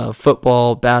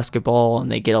 Football, basketball, and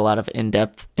they get a lot of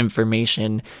in-depth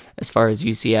information as far as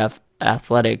UCF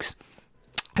athletics.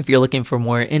 If you're looking for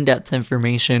more in-depth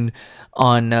information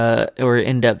on or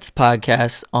in-depth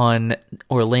podcasts on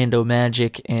Orlando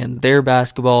Magic and their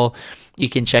basketball, you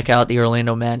can check out the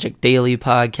Orlando Magic Daily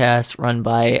podcast run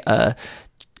by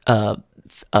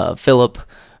Philip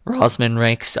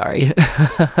Rossman-Reich. Sorry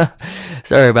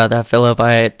about that, Philip.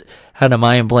 I had a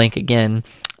mind blank again.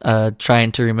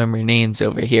 Trying to remember names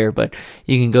over here, but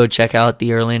you can go check out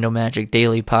the Orlando Magic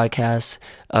Daily podcast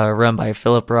run by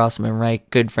Philip Rossman-Reich,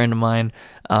 good friend of mine.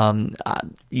 I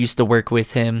used to work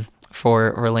with him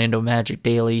for Orlando Magic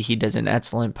Daily. He does an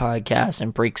excellent podcast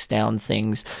and breaks down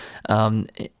things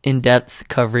in-depth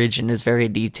coverage and is very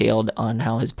detailed on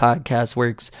how his podcast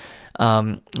works.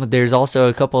 There's also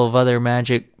a couple of other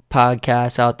Magic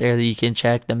podcasts out there that you can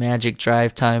check. The Magic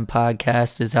Drive Time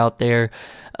podcast is out there.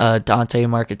 Dante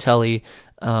Marcatelli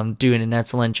doing an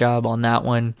excellent job on that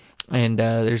one, and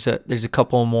there's a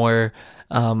couple more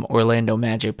Orlando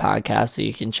Magic podcasts that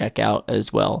you can check out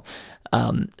as well.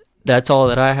 That's all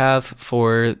that I have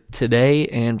for today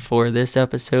and for this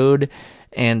episode,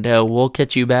 and we'll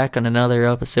catch you back on another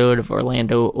episode of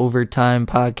Orlando Overtime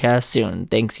Podcast soon.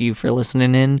 Thanks you for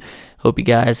listening in. Hope you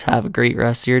guys have a great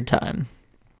rest of your time.